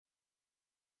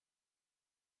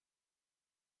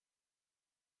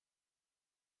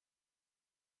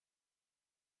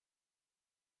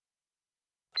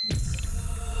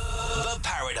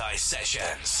Paradise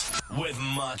Sessions with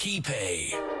Marky P.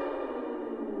 You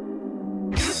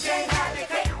can have it,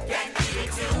 can eat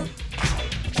it too.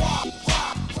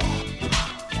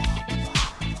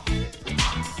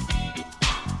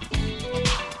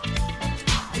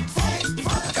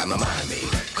 I got my mind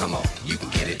made up. Come on, you can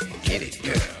get it,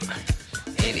 girl.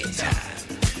 Anytime.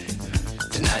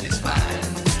 Tonight is fine.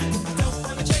 I don't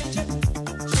wanna change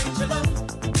your love.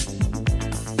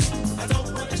 I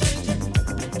don't wanna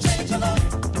change your love.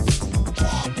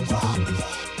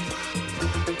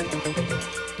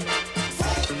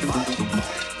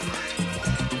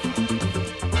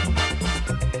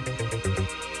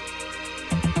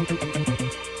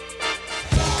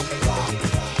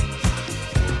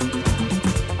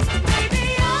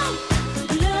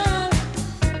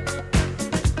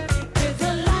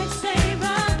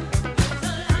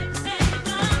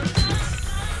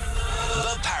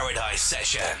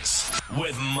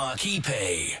 With Marky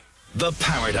P. The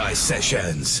Paradise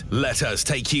Sessions. Let us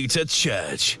take you to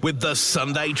church with the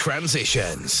Sunday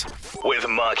Transitions. With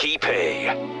Marky P.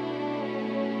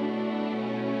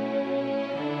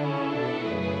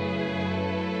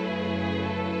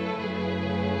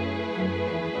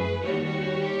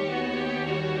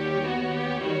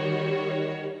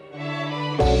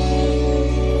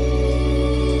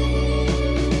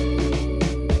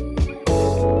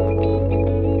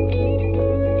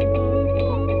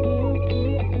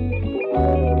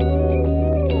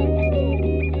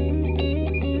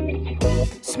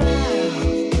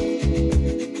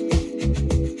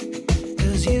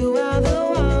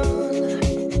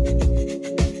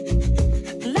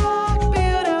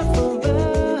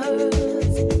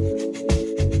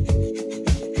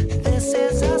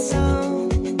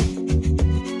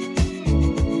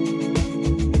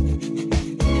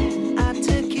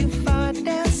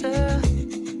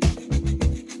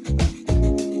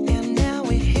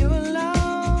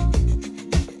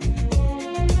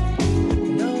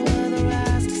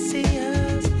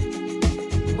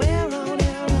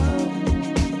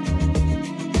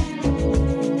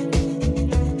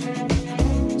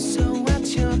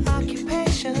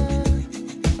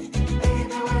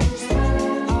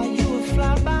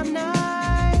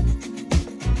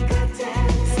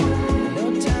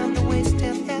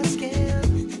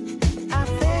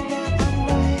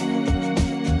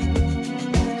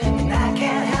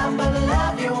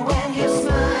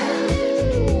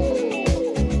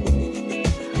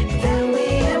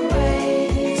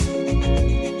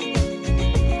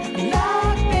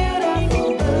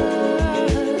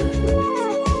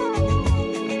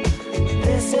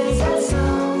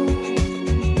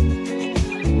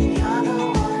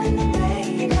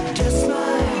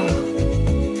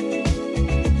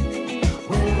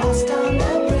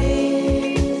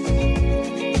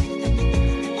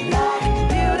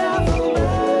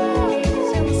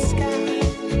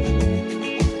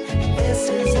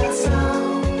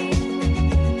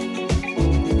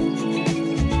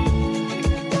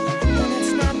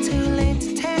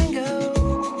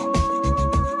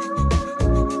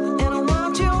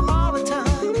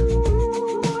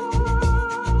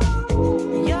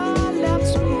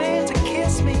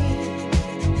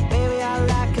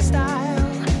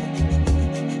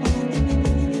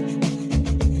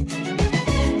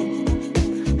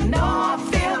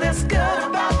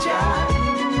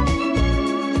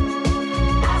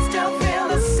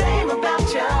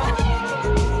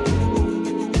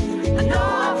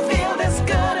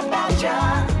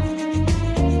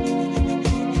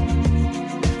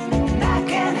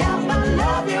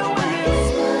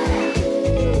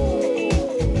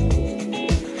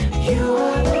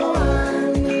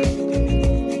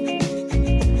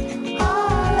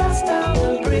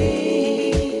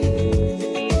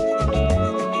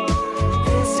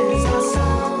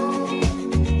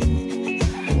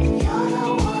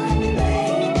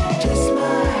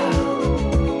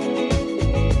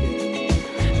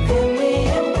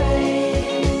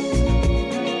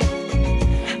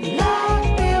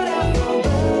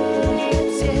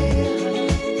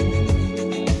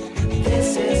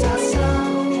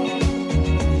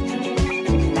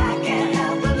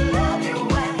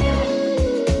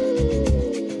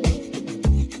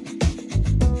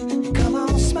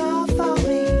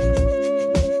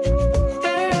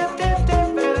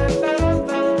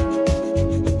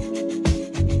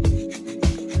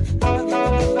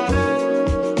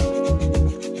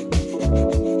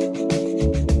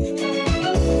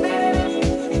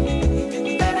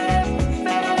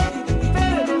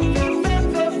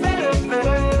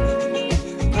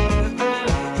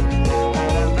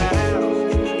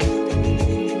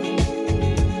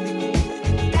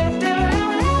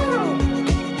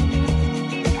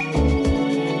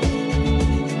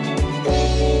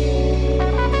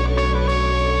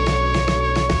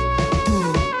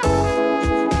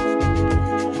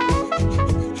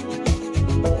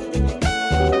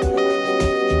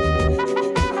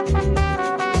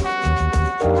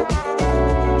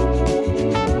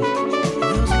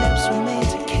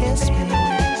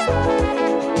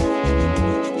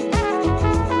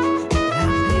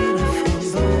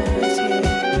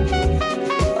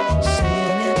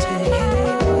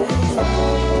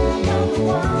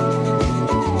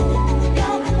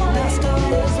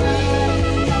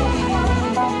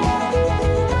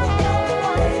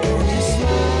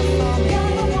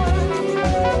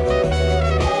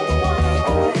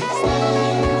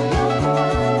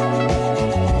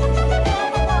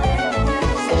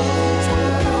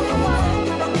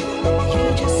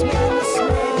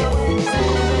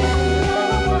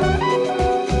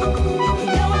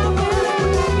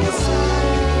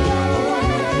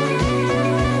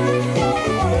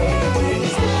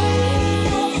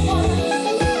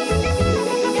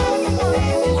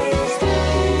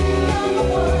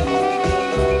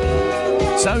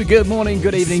 Good morning,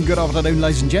 good evening, good afternoon,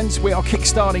 ladies and gents. We are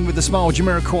kick-starting with the Smile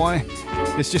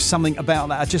Jamiroquai. There's just something about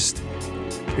that.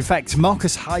 In fact,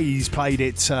 Marcus Hayes played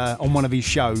it on one of his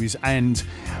shows, and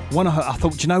when I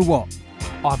thought, you know what?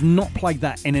 I've not played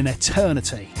that in an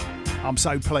eternity. I'm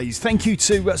so pleased. Thank you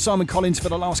to Simon Collins for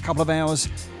the last couple of hours.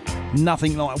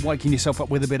 Nothing like waking yourself up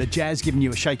with a bit of jazz, giving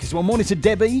you a shake as well. Morning to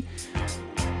Debbie.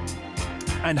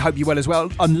 And hope you're well as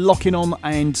well. I'm locking on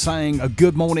and saying a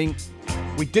good morning.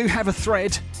 We do have a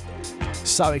thread,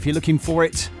 so if you're looking for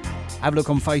it, have a look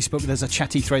on Facebook. There's a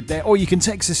chatty thread there, or you can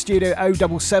text the studio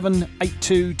 077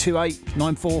 8228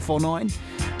 9449.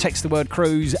 Text the word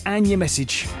cruise and your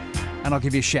message, and I'll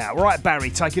give you a shout. Right,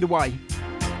 Barry, take it away.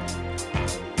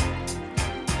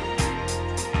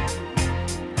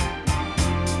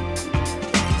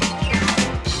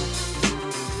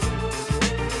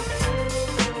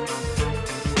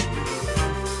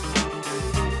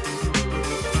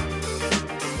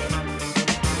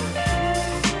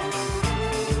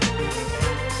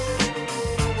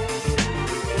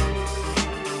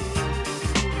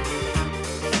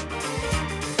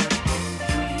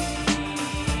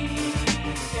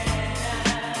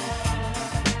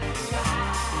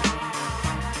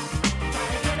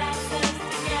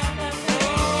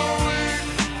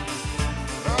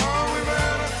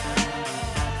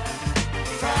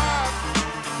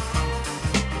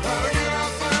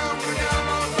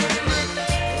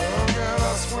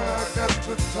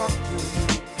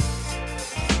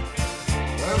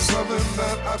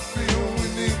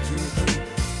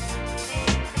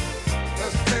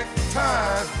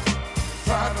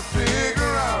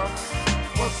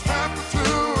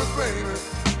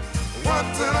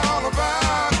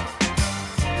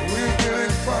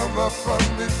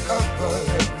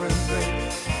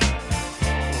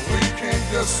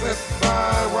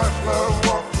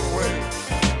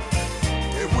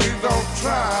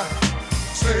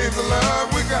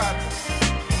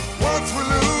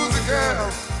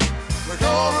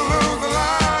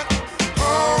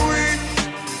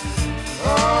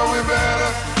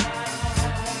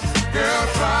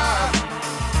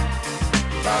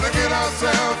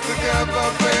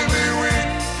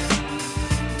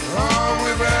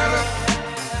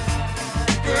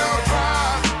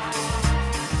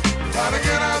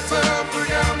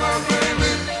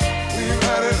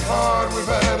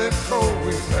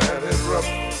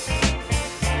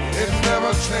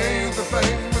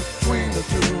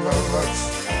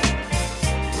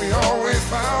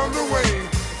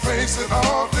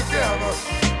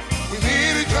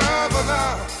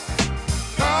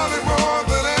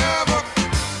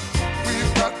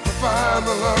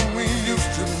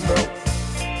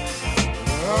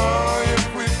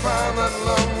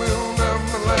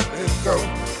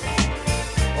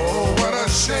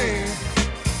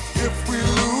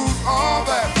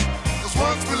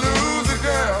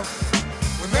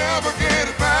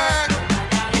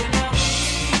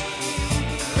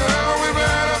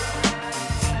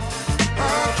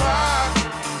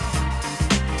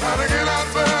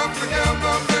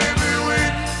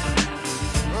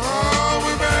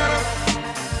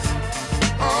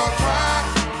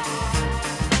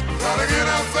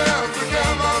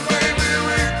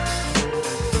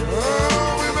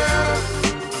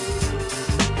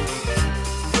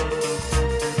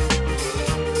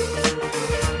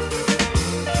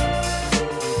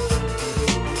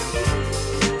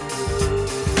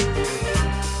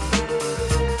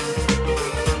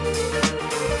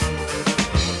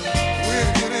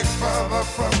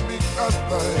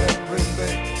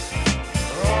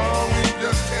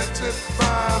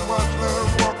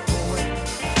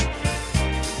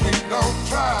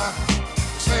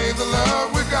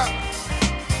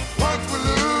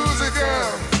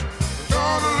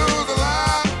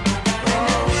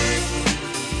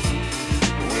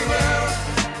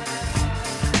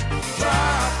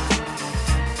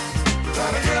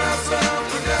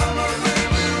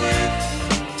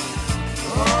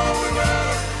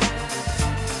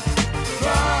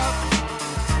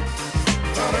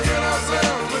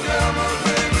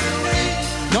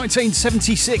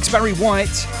 ...1976, Barry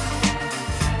White.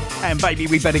 And baby,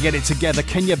 we better get it together.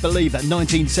 Can you believe that?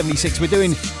 1976. We're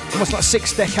doing almost like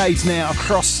 6 decades now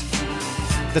across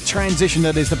the transition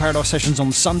that is the Paradise Sessions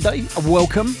on Sunday.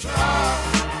 Welcome.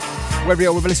 Whether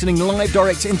you're listening live,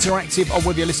 direct, interactive, or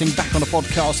whether you're listening back on a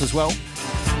podcast as well,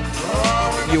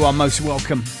 you are most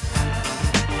welcome.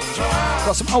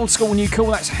 Got some old school, new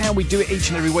cool. That's how we do it each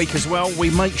and every week as well. We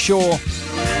make sure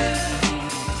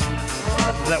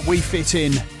that we fit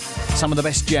in some of the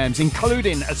best jams,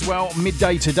 including as well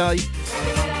midday today.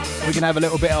 We can have a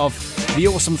little bit of the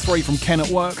Awesome 3 from Ken at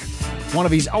Work, one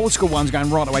of his old school ones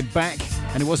going right the way back,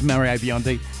 and it was Mario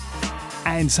Biondi.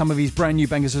 and some of his brand new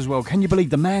bangers as well. Can you believe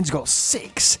the man's got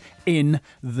 6 in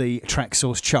the Track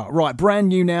Source chart? Right, brand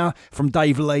new now from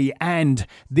Dave Lee, and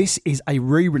this is a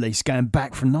re-release going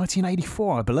back from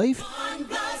 1984, I believe. 1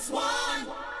 plus 1.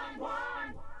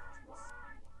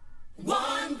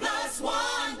 1 plus 1.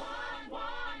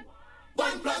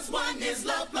 1 plus 1 is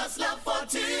love plus love for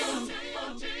 2.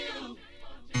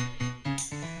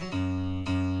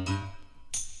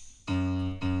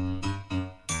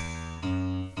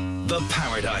 The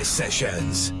Paradise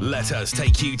Sessions. Let us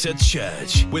take you to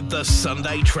church with the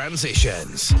Sunday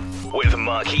Transitions with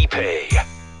Marky P.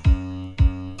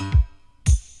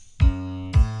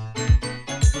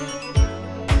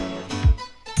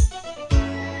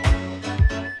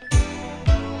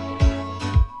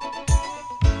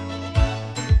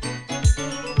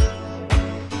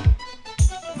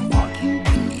 Marky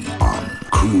P on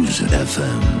Cruise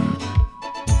FM.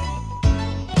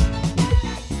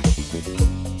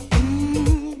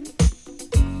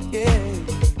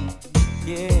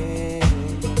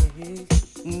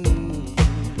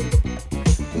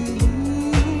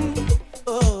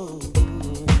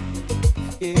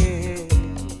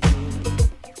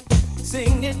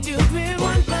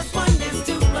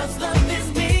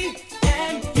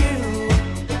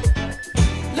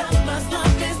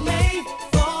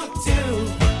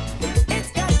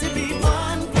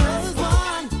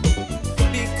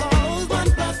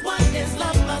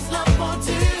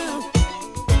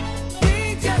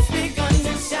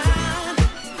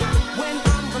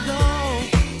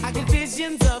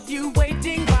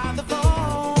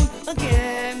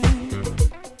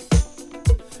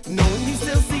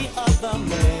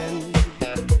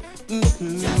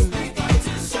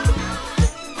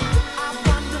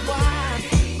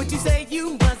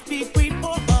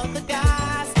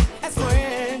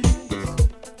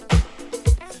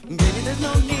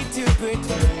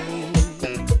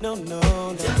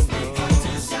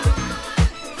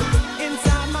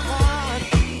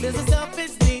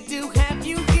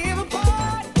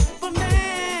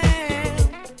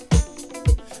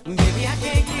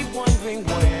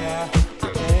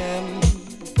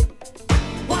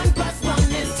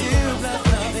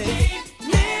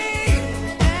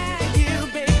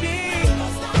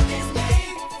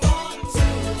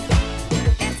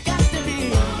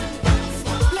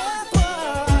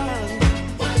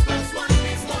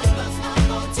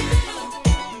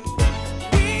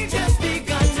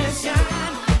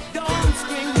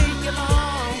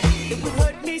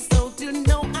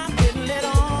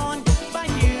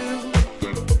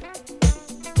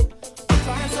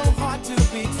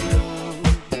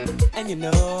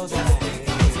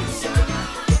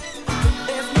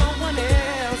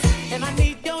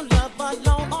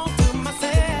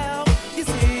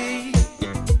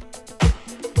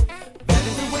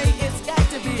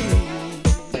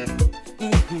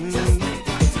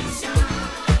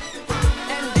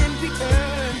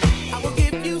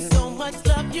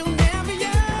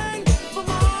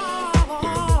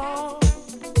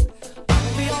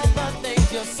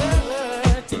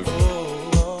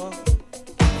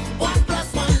 One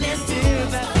plus one.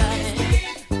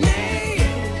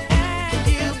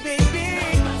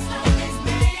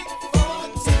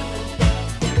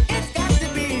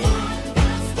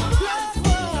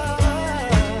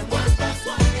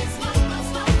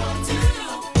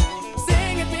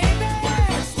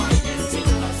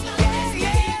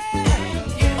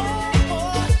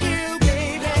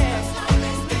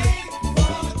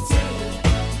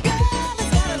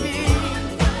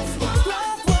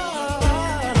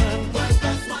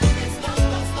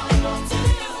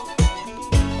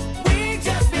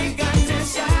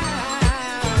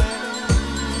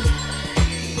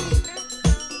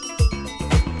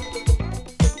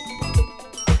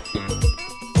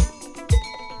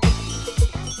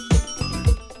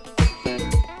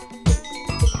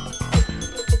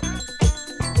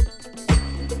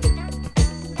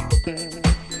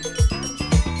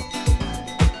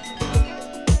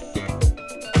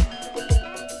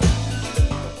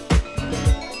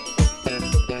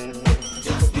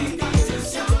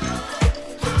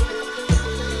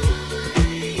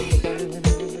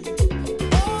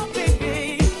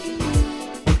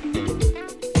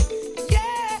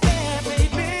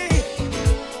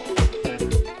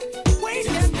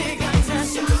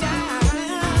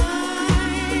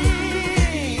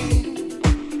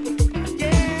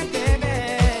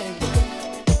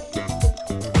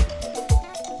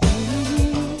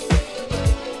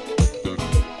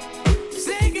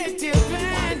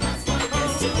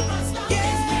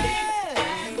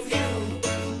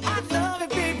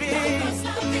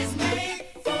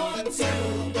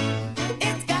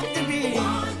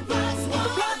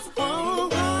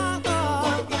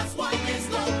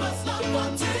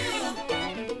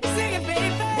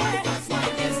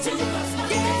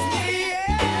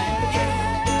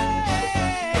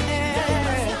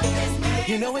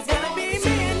 You know it's gonna be me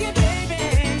and you, baby.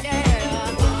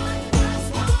 Yeah. One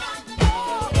plus one.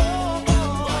 Oh, oh,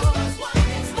 oh. One plus one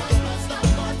is one plus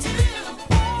one more two.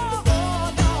 Oh,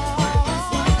 oh, oh. One plus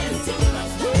one is two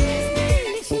plus one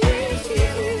is me.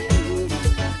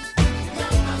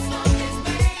 One plus one is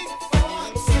made for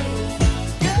two.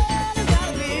 Girl, it's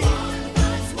gotta be. One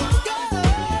plus one. Girl,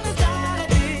 it's gotta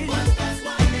be. One plus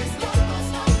one is one plus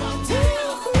one more two.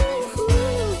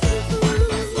 One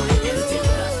plus one is two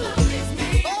plus one is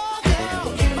me. Oh, girl,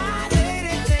 my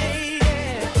lady, lady.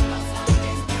 One plus one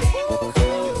is made for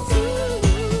two.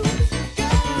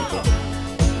 Girl,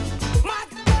 my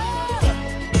girl,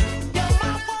 you're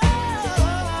my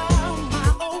world, my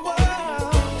whole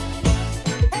world.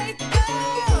 Hey,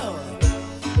 girl,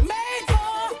 made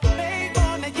for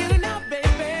me, you know,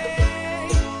 baby.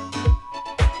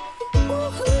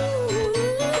 Ooh,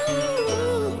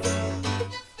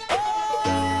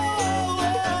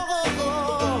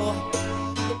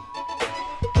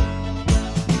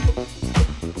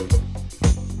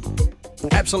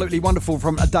 Absolutely wonderful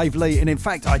from Dave Lee, and in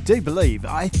fact, I think,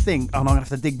 and I'm gonna have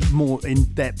to dig more in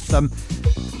depth.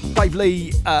 Dave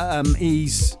Lee,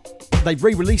 they've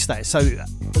re-released that. So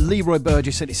Leroy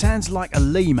Burgess said it sounds like a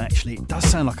Leem. Actually, it does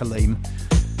sound like a Leem.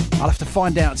 I'll have to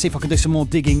find out, see if I can do some more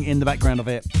digging in the background of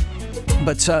it.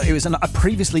 But it was a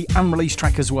previously unreleased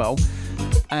track as well.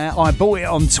 I bought it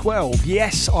on 12.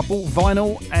 Yes, I bought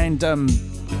vinyl, and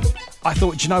I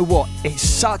thought, do you know what? It's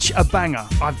such a banger.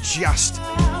 I've just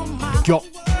got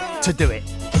to do it.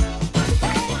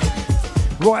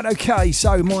 Right, okay,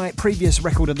 so my previous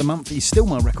record of the month is still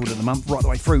my record of the month right the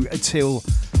way through until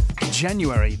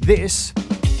January. This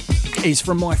is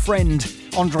from my friend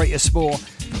Andre Espor,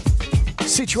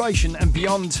 Situation and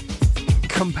Beyond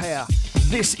Compare.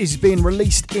 This is being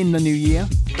released in the new year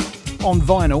on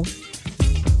vinyl.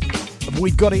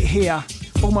 We got it here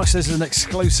almost as an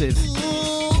exclusive.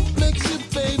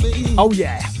 Oh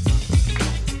yeah.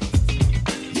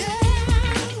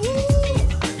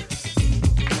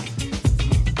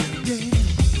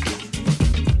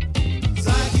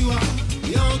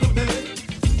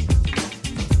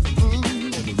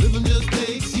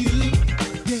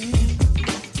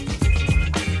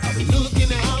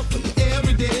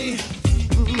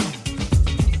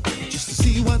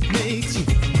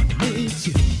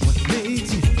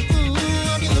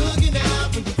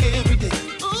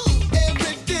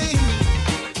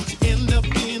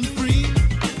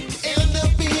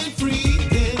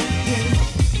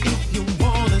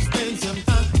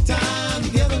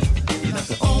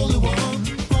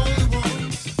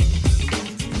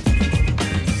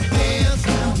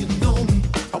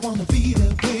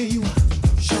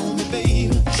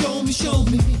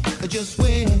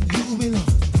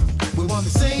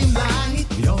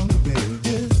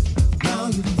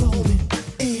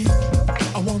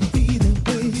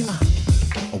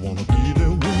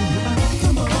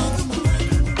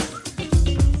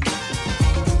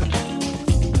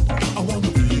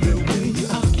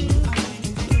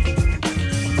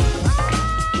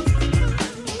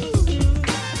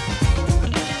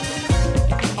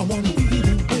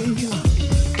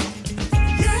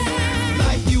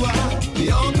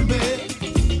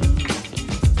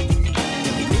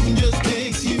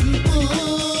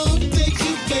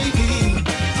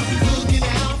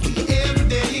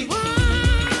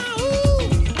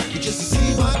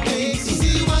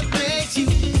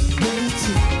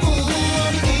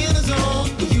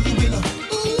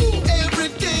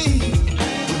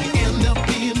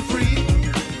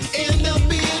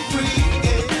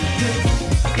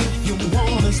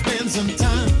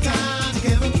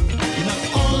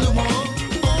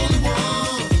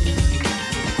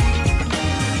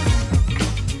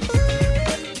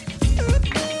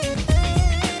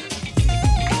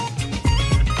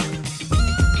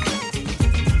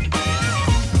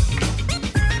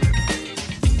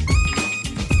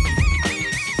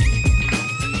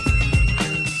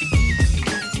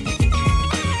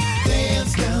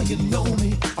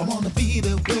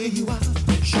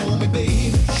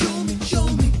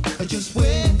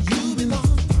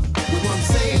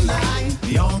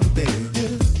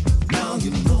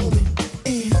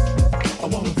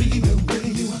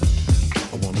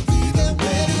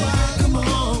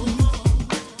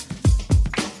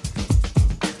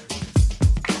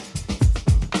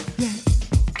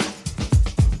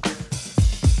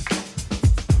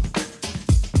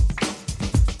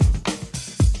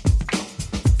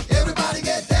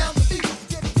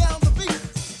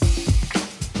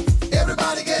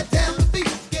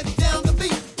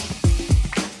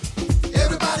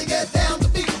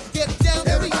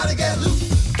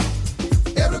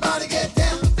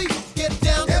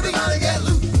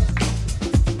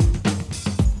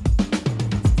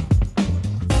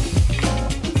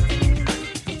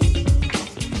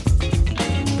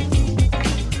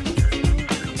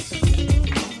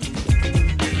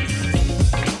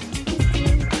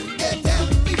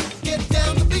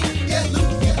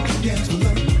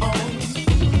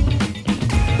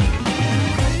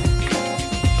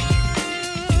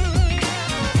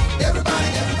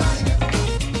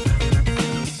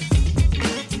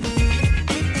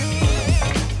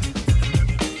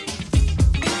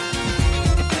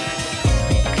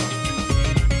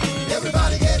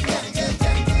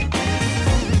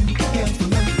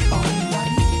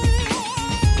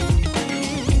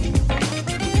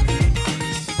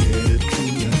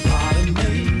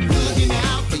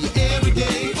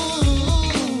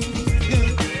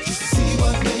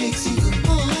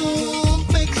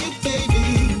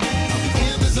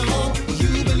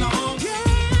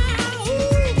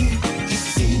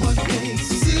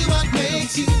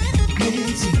 If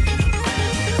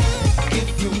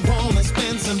you wanna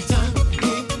spend some time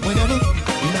here, whenever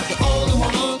you're not the only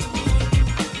one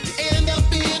to end up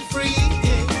being free.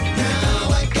 Yeah.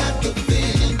 Now I got the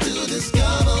vision to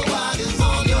discover what is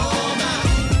on your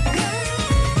mind.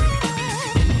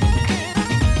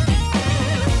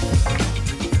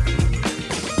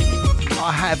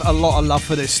 I have a lot of love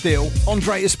for this still.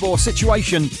 Andre Espor,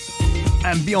 Situation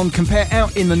and Beyond compare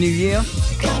out in the new year.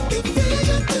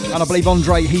 And I believe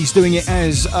Andre, he's doing it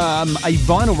as a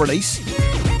vinyl release.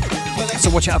 So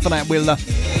watch out for that. We'll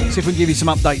see if we can give you some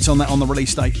updates on that on the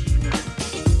release date.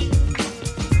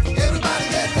 Everybody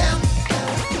get down.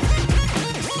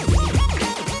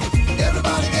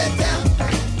 Everybody get down.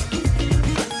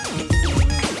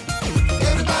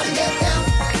 Everybody get down.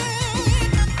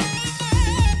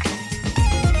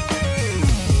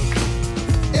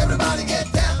 Everybody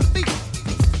get down.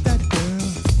 That girl.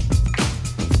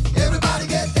 Everybody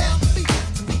get down.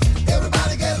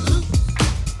 Everybody get loose.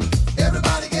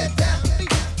 Everybody get down.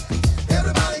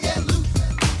 Everybody get loose.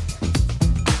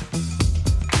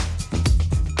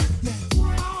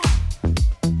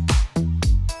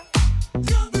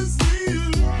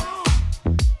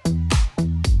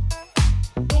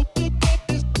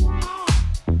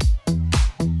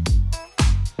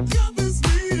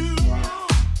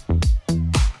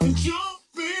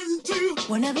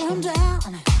 Whenever I'm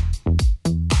down,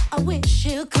 I wish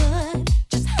you could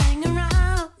just hang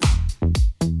around,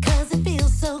 'cause it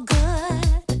feels so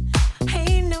good.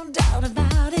 Ain't no doubt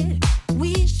about it.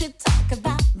 We should talk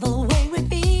about the way we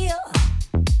feel,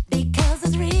 because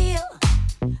it's real.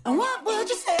 And what would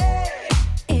you say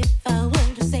if I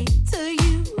were to say to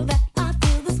you that I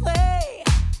feel this way?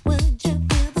 Would you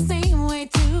feel the same way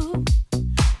too?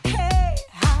 Hey,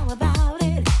 how about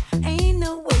it? Ain't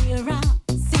no way around.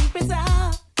 Secrets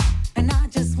out, and I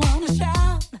just wanna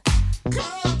shout.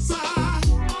 'Cause I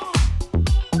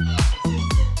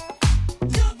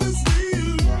got this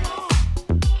feel.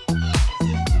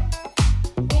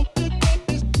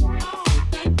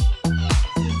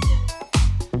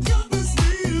 Got this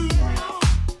feel.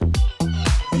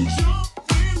 And jump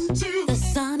into. The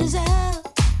sun is out,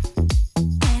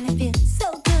 and it feels so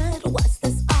good. What's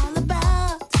this all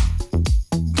about?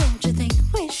 Don't you think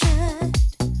we should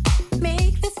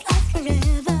make this last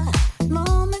forever?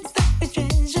 Moments that we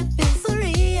treasure feel so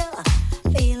real.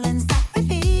 Feelings that we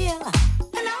feel,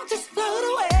 and I'll just float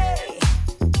away.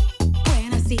 When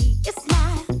I see you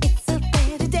smile, it's a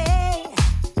better day,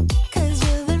 'cause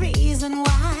you're the reason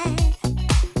why.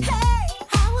 Hey,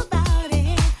 how about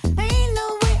it? Ain't no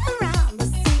way around, the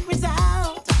secret's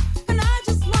out, and I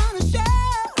just wanna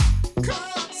shout.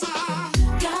 'Cause I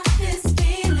got this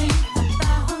feeling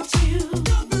about you.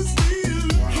 Got this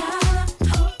feeling. Kinda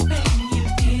hoping you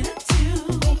feel it too.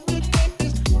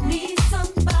 Need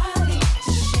somebody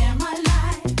to share my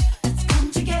life. Let's come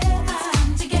together,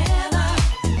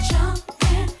 jump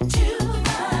into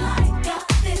the light. Got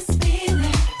this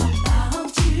feeling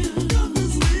about you. Got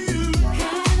this feeling.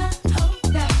 Kinda hope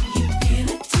that you feel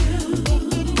it too.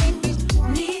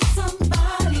 Need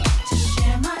somebody to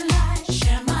share my life.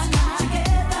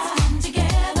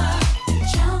 Together,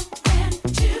 jump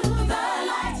into the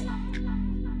light.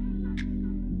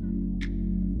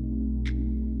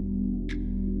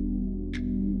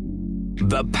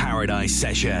 The Paradise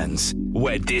Sessions,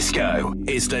 where disco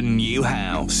is the new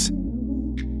house.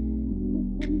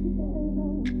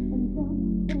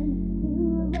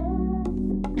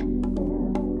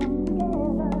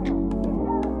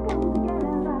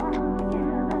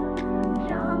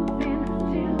 Jump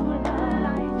into the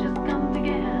light. Just come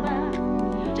together.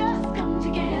 Just come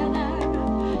together.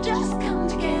 Just come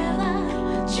together.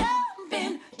 Jump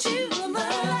into the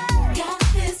light. Got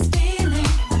this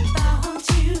feeling about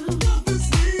you. Got this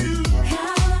feeling.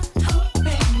 Kinda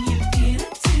hoping you feel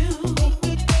it too.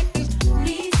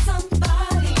 Need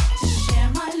somebody to share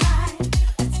my life.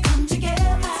 Let's come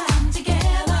together.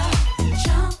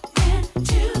 Jump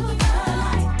into the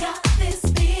light. Got this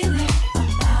feeling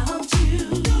about you.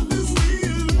 Got this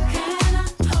feeling. Kinda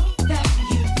hope that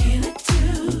you feel it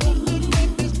too.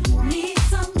 Need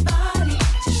somebody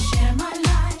to share my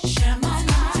life.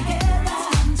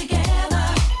 Together,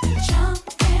 jump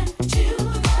into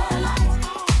the light.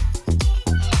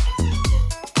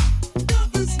 Got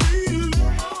this feeling.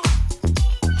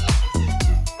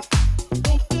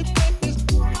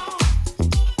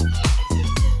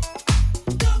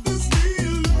 Got this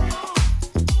feeling.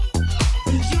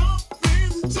 And jump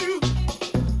into.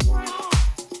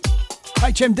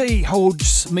 HMD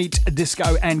holds Meet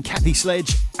Disco and Kathy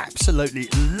Sledge. Absolutely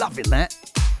loving that.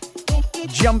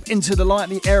 Jump into the light,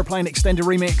 the Airplane Extended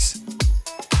remix.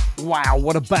 Wow,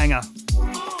 what a banger.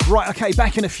 Right, okay,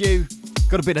 back in a few.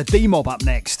 Got a bit of D-Mob up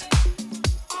next.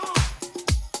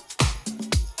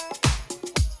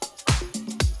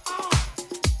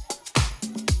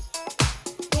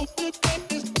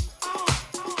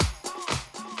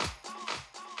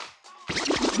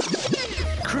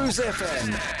 Cruise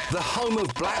FM, the home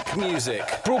of black music.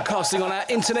 Broadcasting on our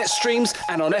internet streams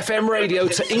and on FM radio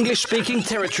to English-speaking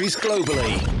territories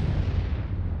globally.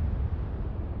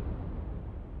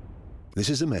 This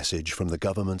is a message from the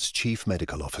government's chief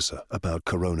medical officer about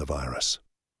coronavirus.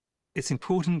 It's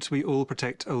important we all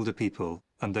protect older people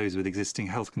and those with existing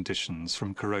health conditions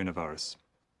from coronavirus.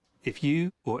 If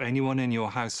you or anyone in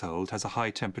your household has a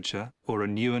high temperature or a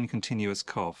new and continuous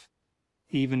cough,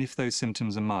 even if those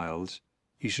symptoms are mild,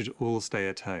 you should all stay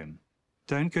at home.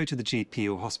 Don't go to the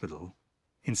GP or hospital.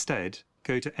 Instead,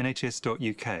 go to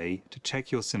nhs.uk to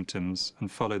check your symptoms and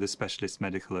follow the specialist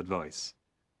medical advice.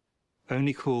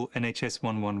 Only call NHS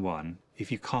 111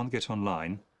 if you can't get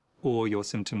online or your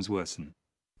symptoms worsen.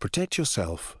 Protect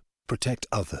yourself, protect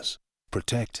others,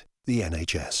 protect the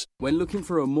NHS. When looking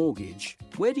for a mortgage,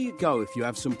 where do you go if you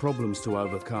have some problems to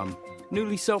overcome?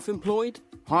 Newly self-employed?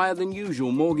 Higher than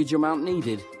usual mortgage amount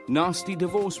needed? Nasty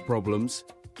divorce problems?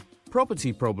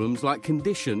 Property problems like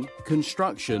condition,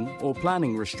 construction or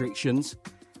planning restrictions?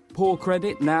 Poor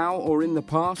credit now or in the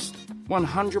past?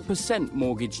 100%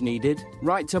 mortgage needed?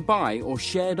 Right to buy or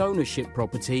shared ownership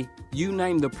property? You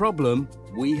name the problem,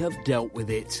 we have dealt with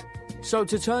it. So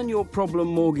to turn your problem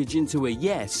mortgage into a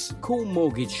yes, call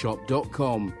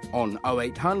mortgageshop.com on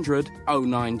 0800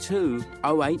 092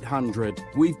 0800.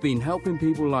 We've been helping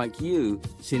people like you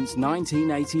since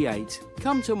 1988.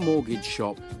 Come to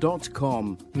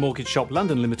mortgageshop.com. Mortgage Shop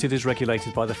London Limited is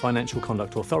regulated by the Financial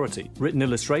Conduct Authority. Written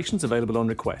illustrations available on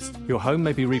request. Your home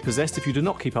may be repossessed if you do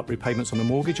not keep up repayments on a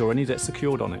mortgage or any debt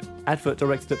secured on it. Advert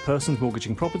directed at persons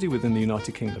mortgaging property within the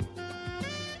United Kingdom.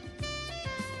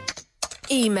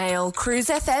 Email Cruise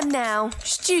FM now,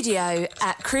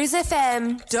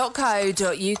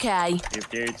 studio@cruisefm.co.uk. If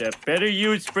there's a better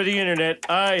use for the internet,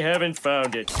 I haven't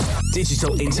found it.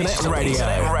 Digital Internet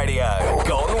Radio.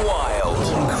 Gone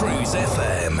wild. Cruise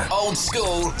FM. Old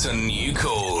school to new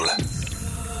cool.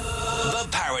 The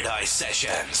Paradise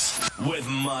Sessions with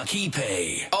Marky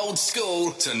P. Old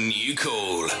school to new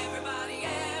cool.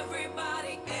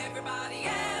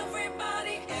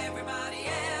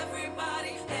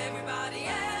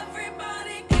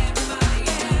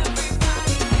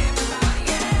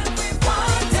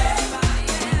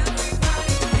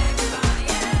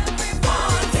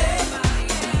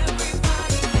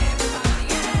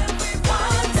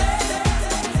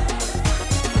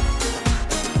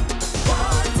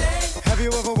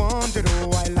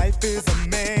 Is a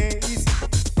maze,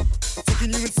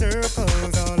 taking you in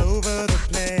circles all over the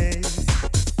place.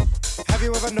 Have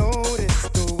you ever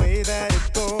noticed the way that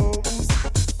it goes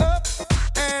up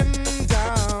and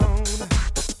down?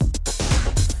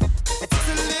 It takes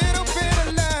a little bit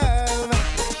of love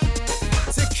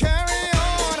to carry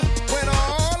on when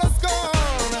all is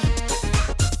gone.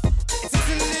 It takes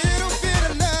a little bit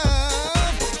of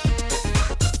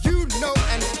love, you know,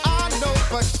 and I know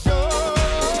for sure.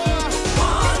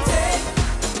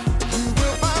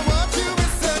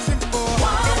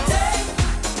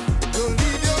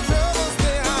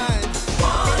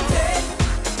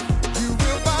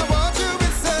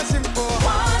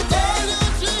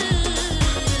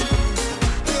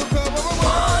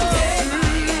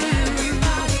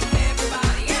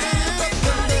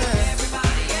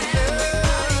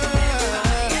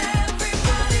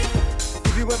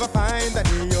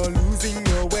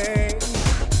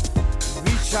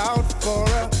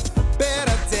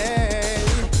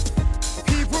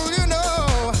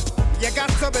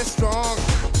 Strong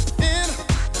in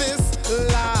this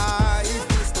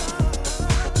life,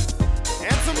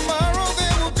 and tomorrow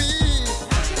there will be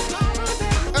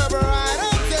a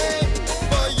brighter day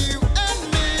for you and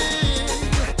me.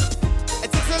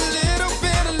 It takes a little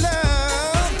bit of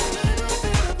love,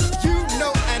 you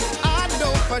know, and I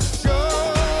know for sure.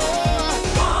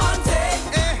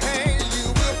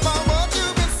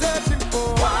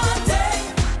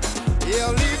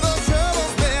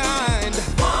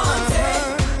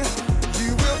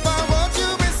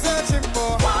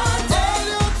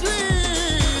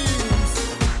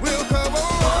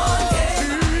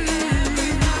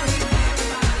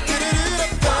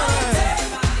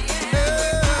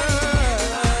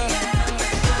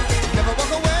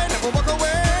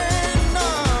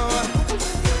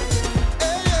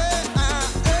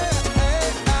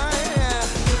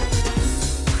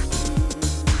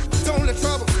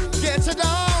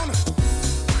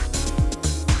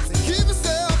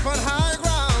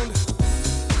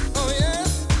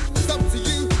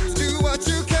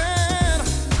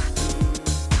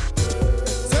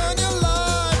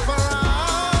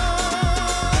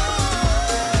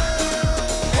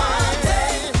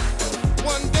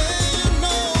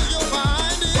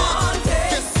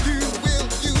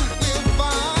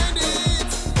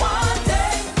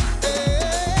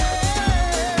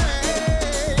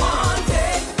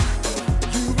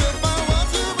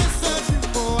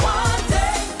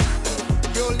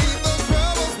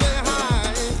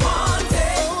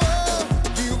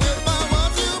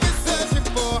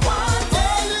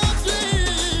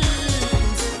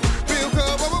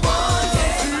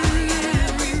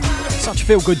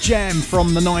 feel-good jam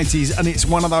from the 90s, and it's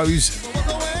one of those...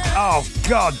 Oh,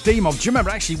 God, D-Mob. Do you remember,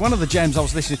 actually, one of the jams I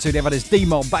was listening to the other day is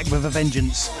D-Mob, Back with a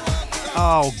Vengeance.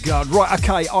 Oh, God. Right,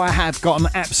 okay, I have got an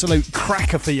absolute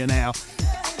cracker for you now.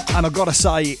 And I've got to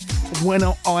say, when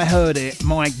I heard it,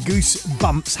 my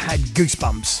goosebumps had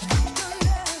goosebumps.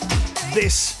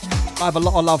 This, I have a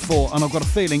lot of love for, and I've got a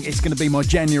feeling it's going to be my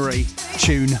January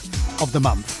tune of the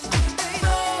month.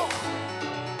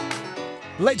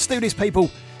 Let's do this, people.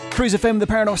 Cruise FM, the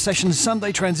Paradise Sessions,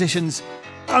 Sunday Transitions.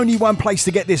 Only one place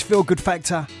to get this feel-good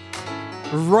factor.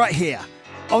 Right here,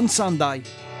 on Sunday.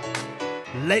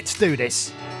 Let's do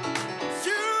this.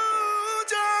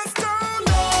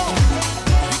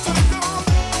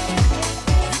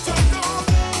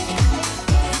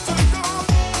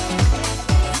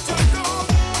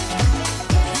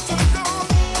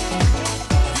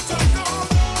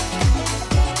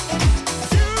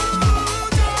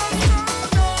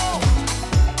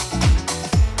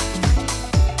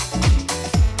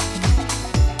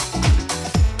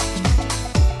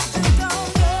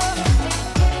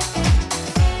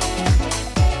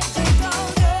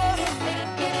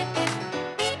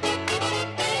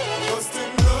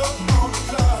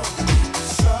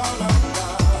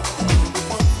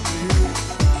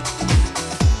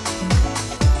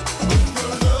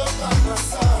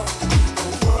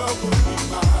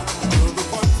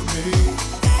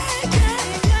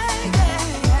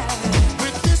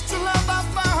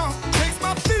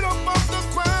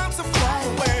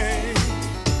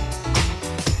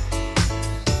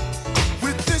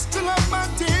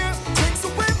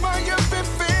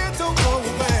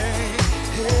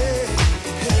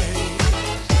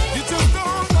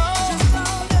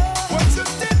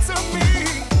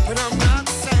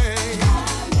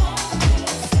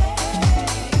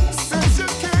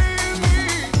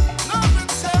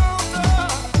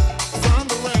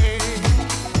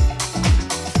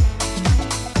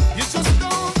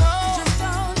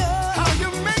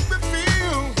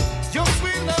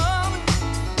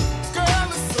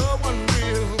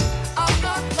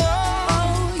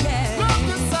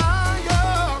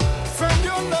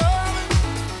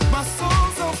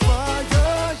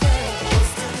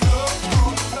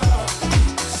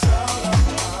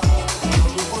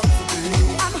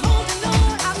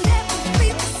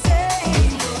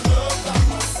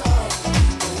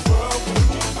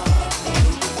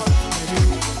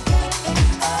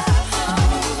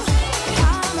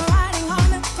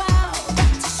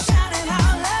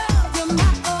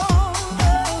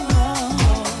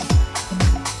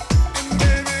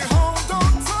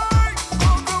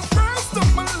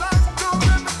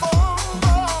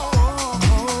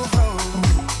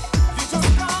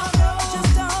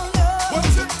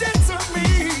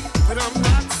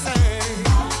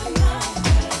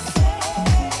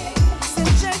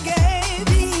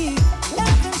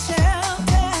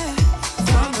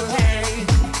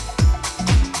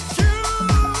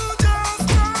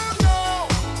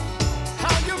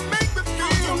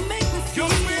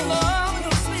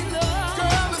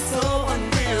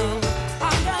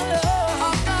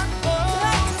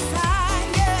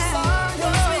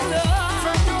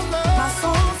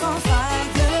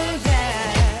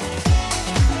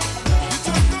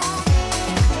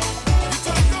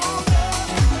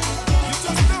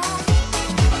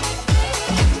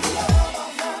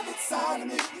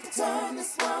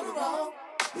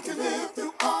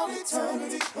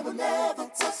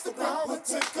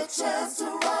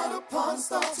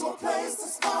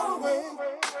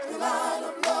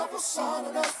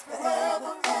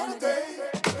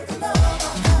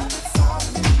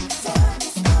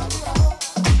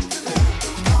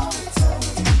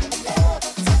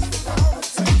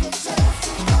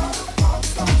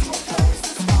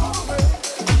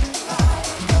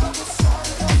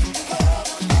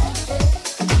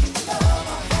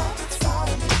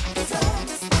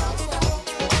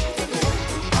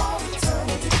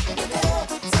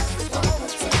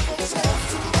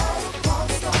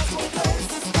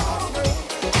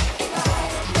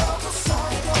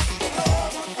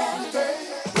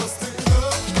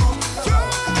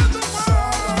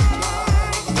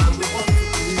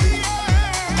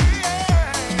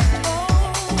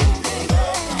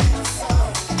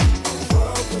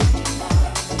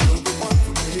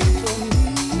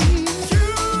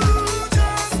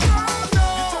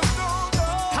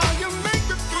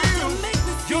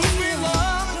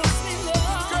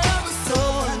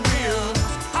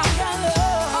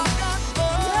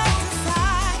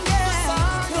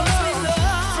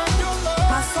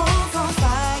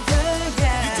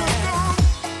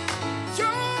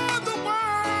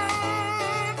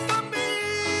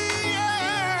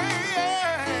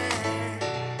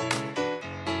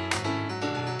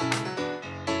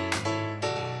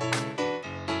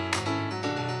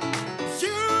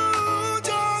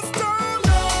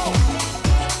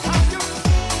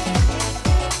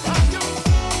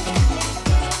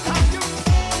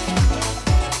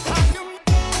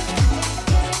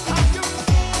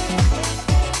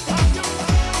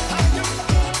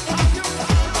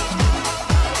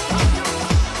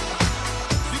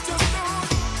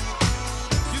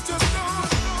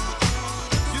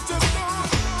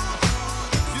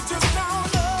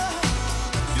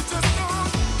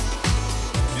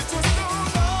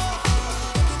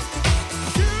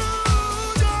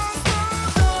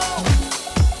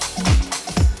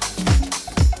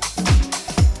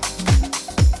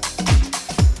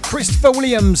 Christopher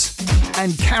Williams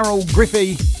and Carol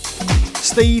Griffey.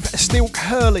 Steve Stilk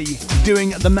Hurley doing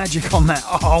the magic on that.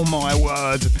 Oh my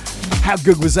word. How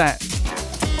good was that?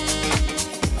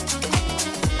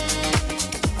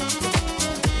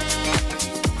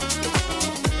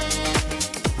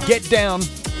 Get Down.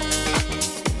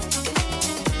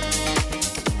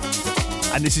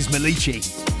 And this is Milici.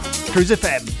 Cruise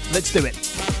FM. Let's do it.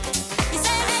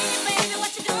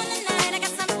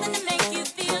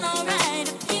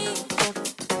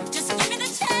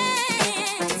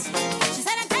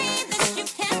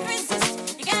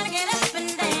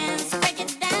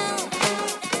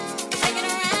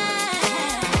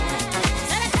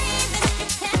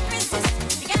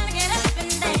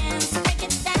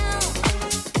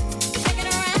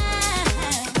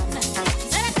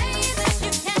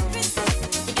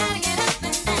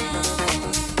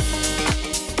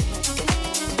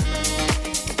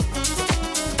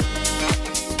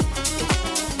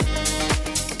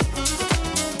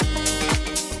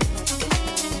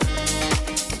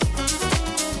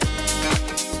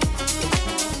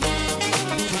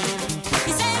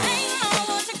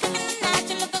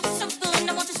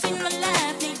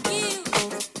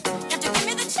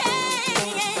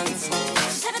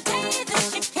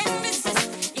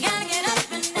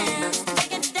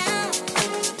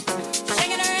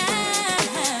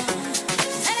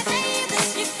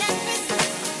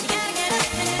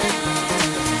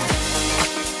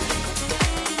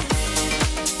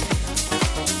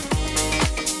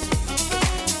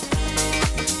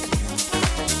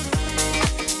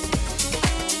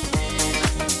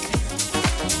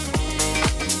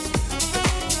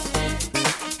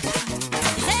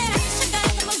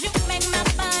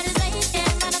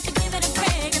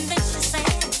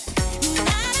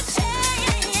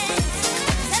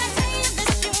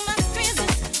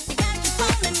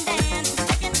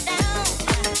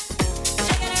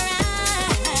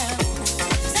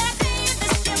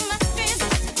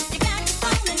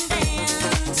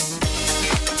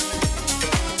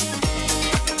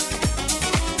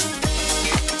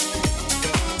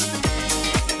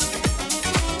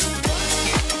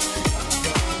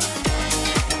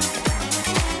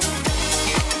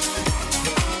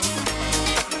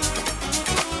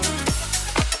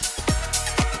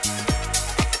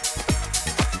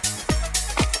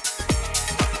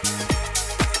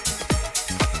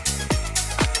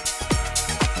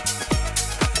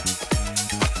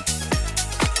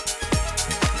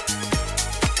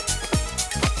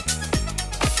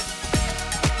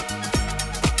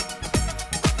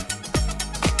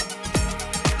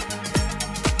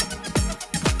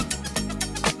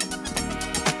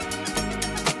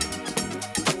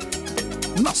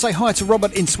 Say hi to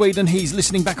Robert in Sweden. He's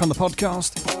listening back on the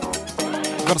podcast.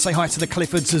 I've got to say hi to the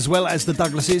Cliffords as well as the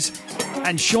Douglases.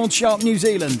 And Sean Sharp, New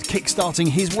Zealand, kick-starting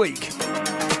his week. Got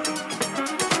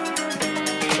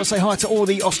to say hi to all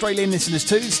the Australian listeners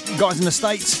too. Guys in the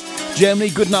States, Germany,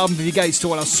 guten Abend, wie geht's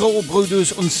to alle Soul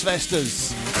Brüders und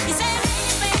Schwesters.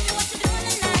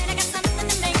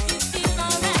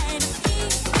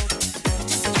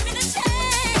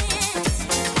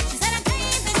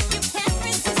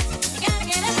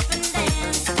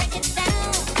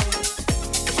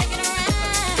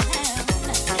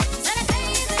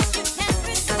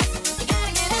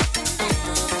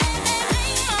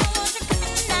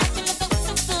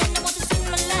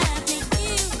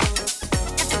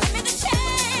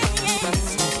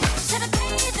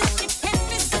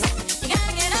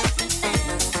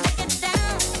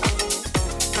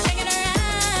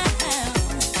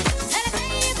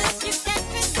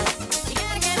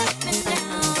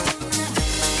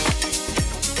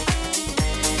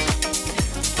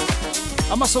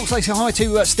 Also say hi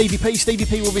to Stevie P. Stevie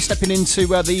P will be stepping into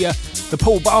the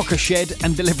Paul Barker shed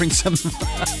and delivering some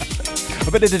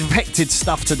a bit of defected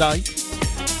stuff today.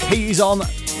 He is on,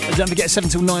 don't forget, 7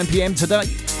 till 9 p.m. today.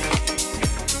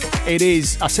 It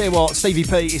is, I tell you what, Stevie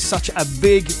P is such a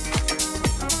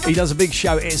he does a big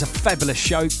show. It is a fabulous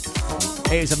show.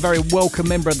 He is a very welcome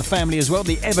member of the family as well,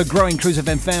 the ever-growing Cruise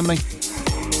FM family.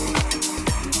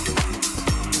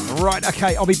 Right,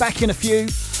 okay, I'll be back in a few.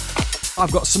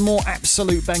 I've got some more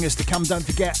absolute bangers to come. Don't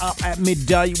forget, up at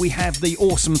midday, we have the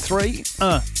Awesome 3.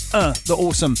 The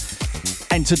Awesome.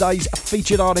 And today's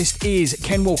featured artist is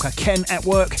Ken Walker. Ken at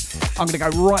Work. I'm going to go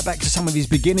right back to some of his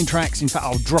beginning tracks. In fact,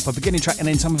 I'll drop a beginning track and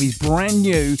then some of his brand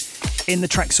new in the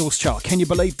Track Source chart. Can you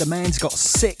believe the man's got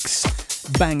 6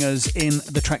 bangers in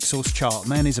the Track Source chart?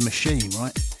 Man is a machine,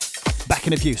 right? Back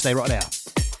in a few. Stay right there.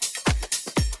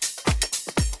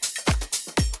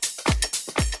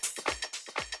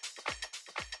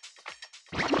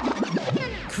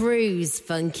 Cruise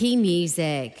funky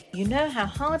music. You know how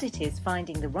hard it is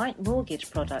finding the right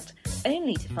mortgage product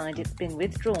only to find it's been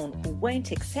withdrawn or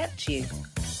won't accept you?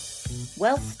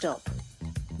 Well, stop.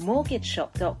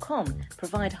 MortgageShop.com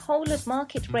provide whole of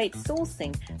market rate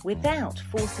sourcing without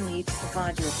forcing you to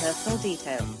provide your personal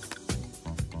details.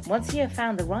 Once you have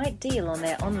found the right deal on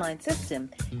their online system,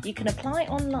 you can apply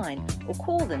online or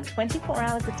call them 24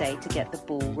 hours a day to get the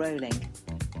ball rolling.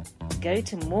 Go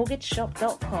to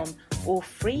mortgageshop.com or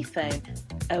free phone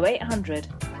 0800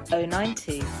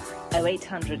 092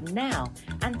 0800 now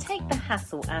and take the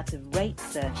hassle out of rate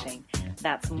searching.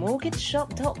 That's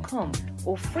mortgageshop.com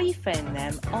or free phone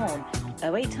them on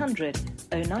 0800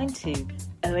 092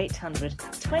 0800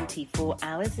 24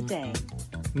 hours a day.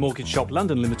 Mortgage Shop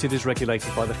London Limited is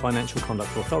regulated by the Financial Conduct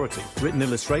Authority. Written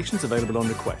illustrations available on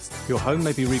request. Your home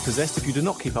may be repossessed if you do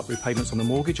not keep up repayments on the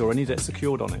mortgage or any debt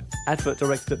secured on it. Advert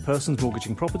directed at persons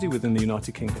mortgaging property within the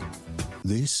United Kingdom.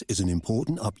 This is an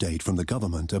important update from the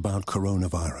government about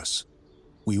coronavirus.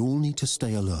 We all need to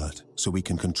stay alert so we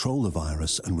can control the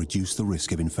virus and reduce the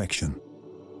risk of infection.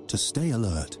 To stay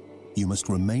alert, you must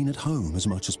remain at home as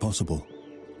much as possible.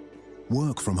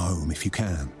 Work from home if you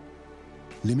can.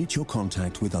 Limit your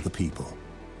contact with other people.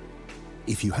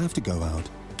 If you have to go out,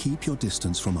 keep your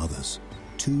distance from others,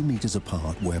 2 meters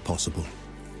apart where possible.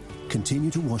 Continue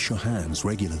to wash your hands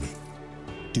regularly.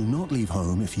 Do not leave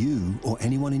home if you or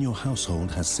anyone in your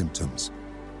household has symptoms.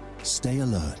 Stay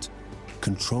alert.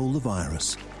 Control the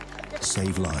virus.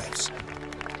 Save lives.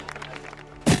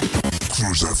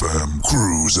 Cruise FM,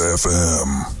 Cruise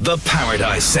FM. The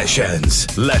Paradise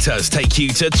Sessions. Let us take you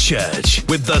to church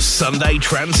with the Sunday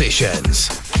Transitions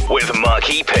with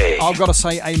Marky P. I've got to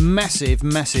say a massive,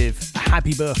 massive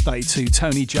happy birthday to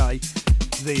Tony J,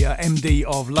 the MD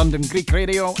of London Greek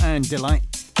Radio and Delight.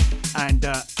 And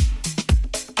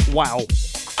wow,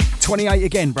 28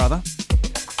 again, brother.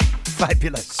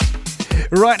 Fabulous.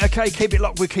 Right, okay, keep it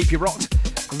locked, we'll keep you rocked.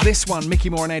 This one,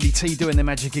 Mickey Moore and Eddie T doing their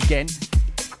magic again.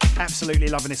 Absolutely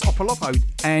loving this. Opolopo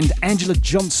and Angela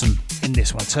Johnson in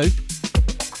this one too.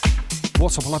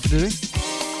 What's Opolopo doing?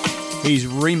 He's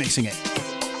remixing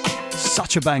it.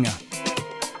 Such a banger.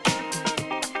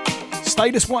 Stay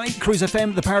this way, Cruise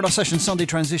FM, the Paradise Session Sunday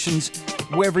Transitions.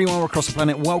 Wherever you are across the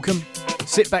planet, welcome.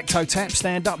 Sit back, toe tap,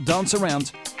 stand up, dance around.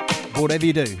 Whatever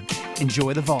you do,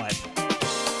 enjoy the vibe.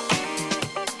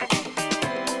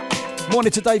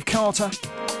 Morning to Dave Carter.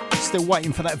 Still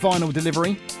waiting for that vinyl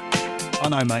delivery. I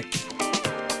know, mate.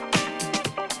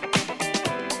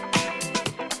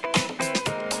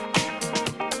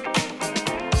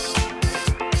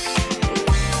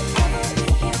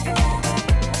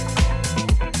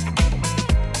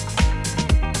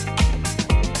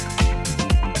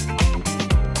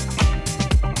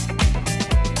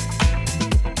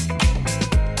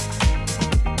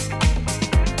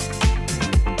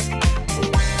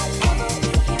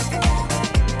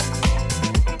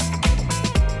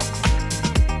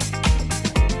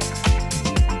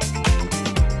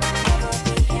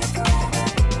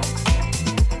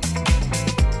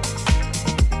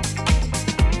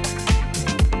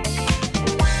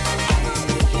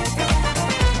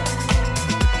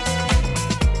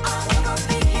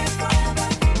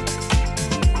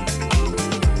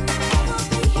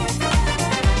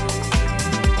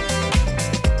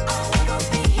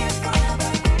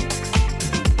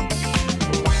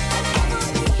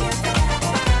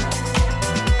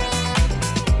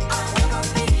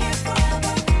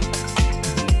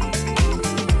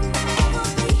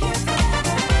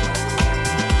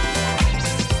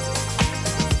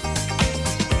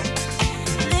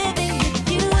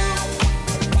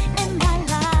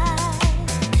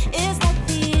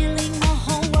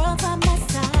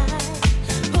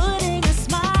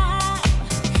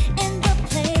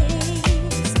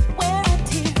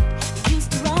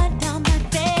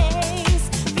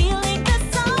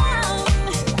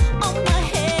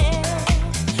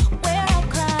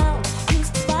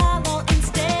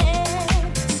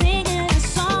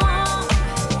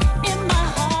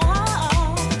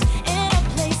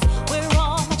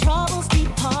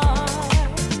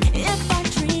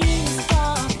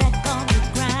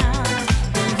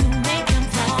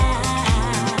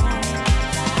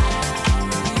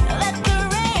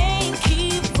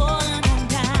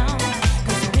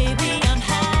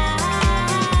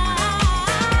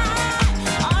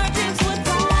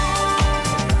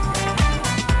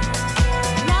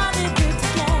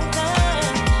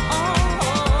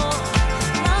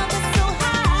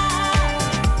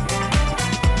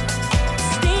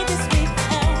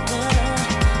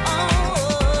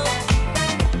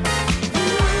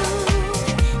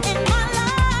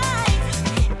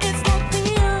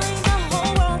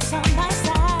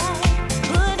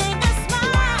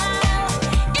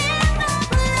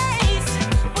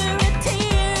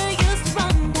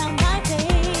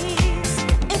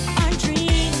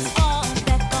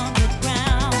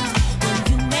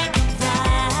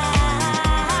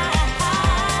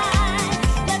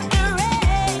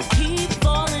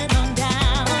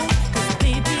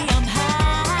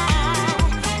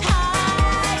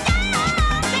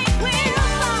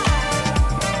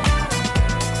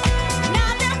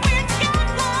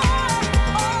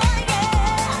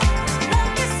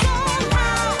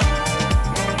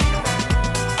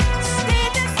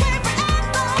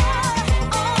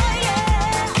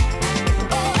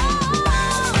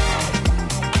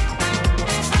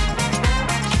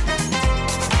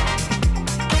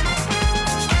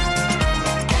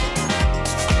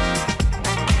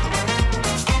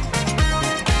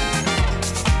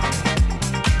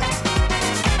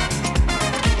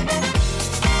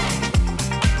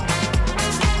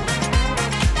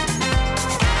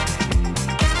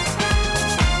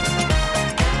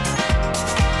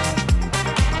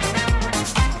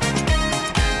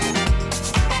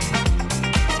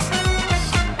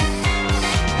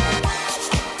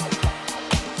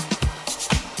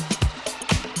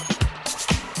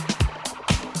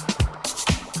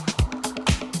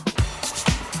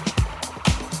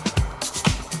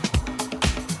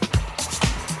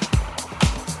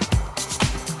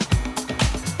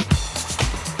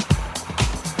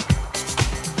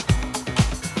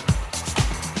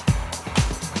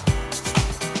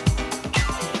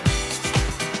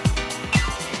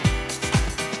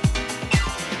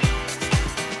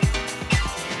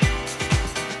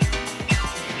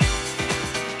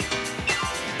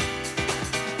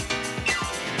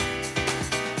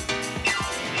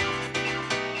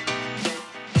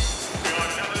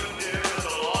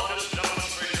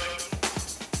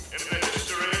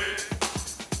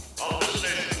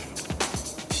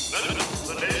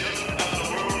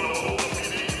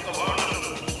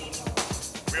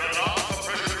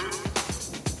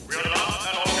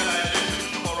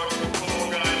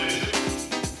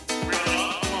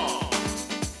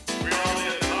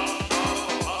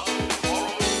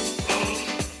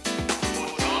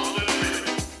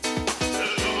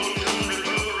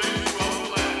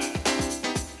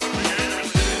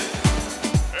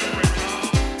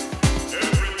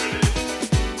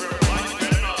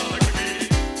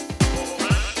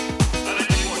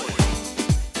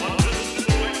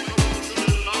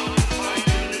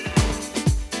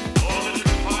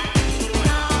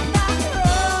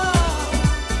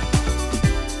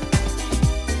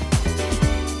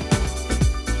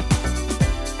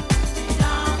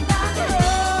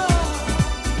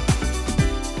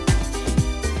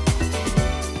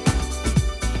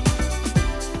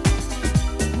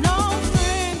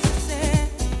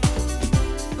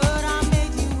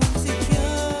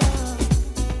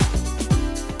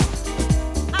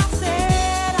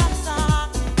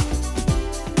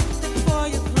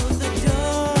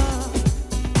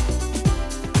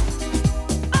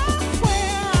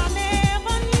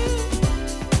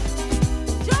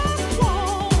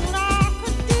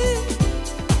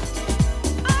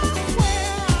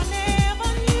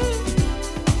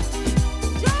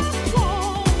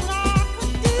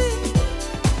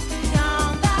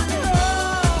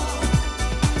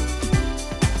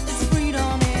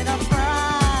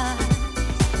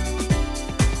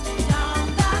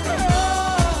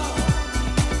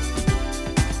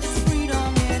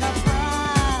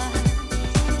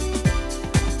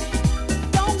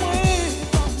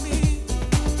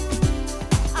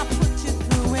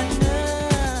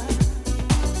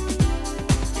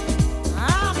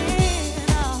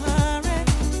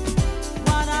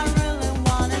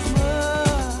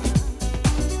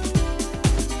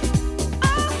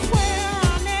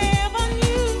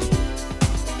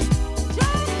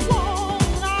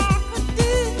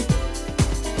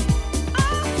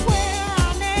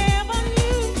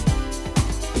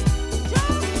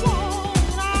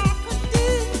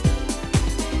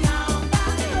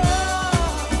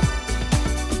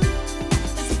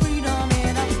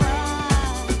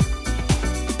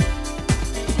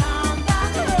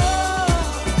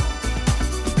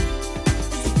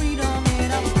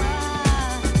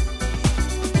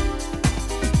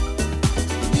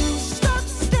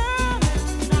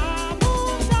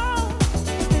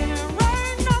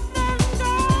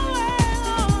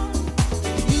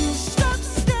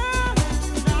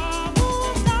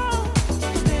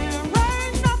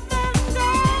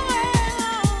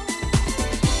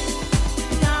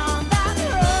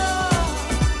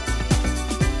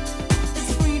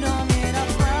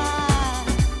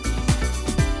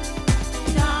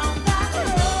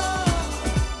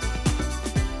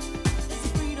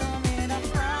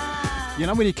 You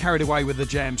know when you're carried away with the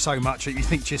jam so much that you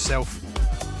think to yourself,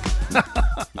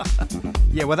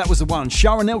 yeah, well, that was the one.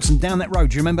 Shara Nelson, Down That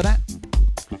Road. Do you remember that?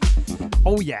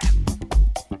 Oh, yeah.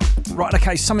 Right,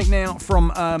 okay, something now from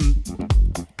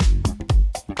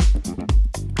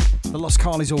the Los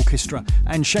Carlis Orchestra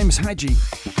and Seamus Hadji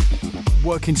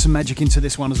working some magic into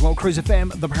this one as well. Cruise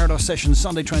FM, the Paradise Sessions,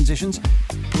 Sunday Transitions.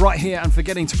 Right here, and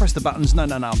forgetting to press the buttons. No,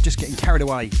 I'm just getting carried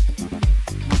away.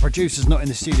 My producer's not in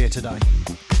the studio today.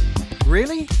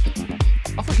 Really?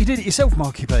 I thought you did it yourself,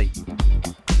 Marky P.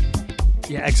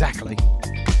 Yeah, exactly.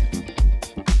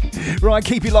 Right,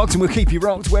 keep you locked and we'll keep you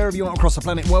rocked wherever you are across the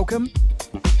planet. Welcome.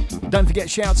 Don't forget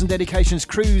shouts and dedications,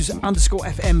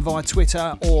 cruise_FM via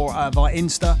Twitter or via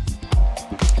Insta.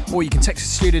 Or you can text the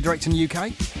studio direct in the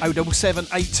UK,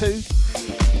 07782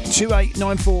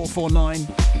 289449.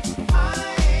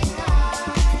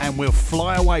 And we'll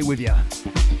fly away with you.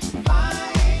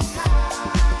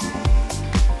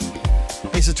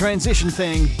 It's a transition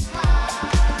thing.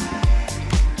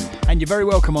 And you're very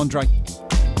welcome, Andre.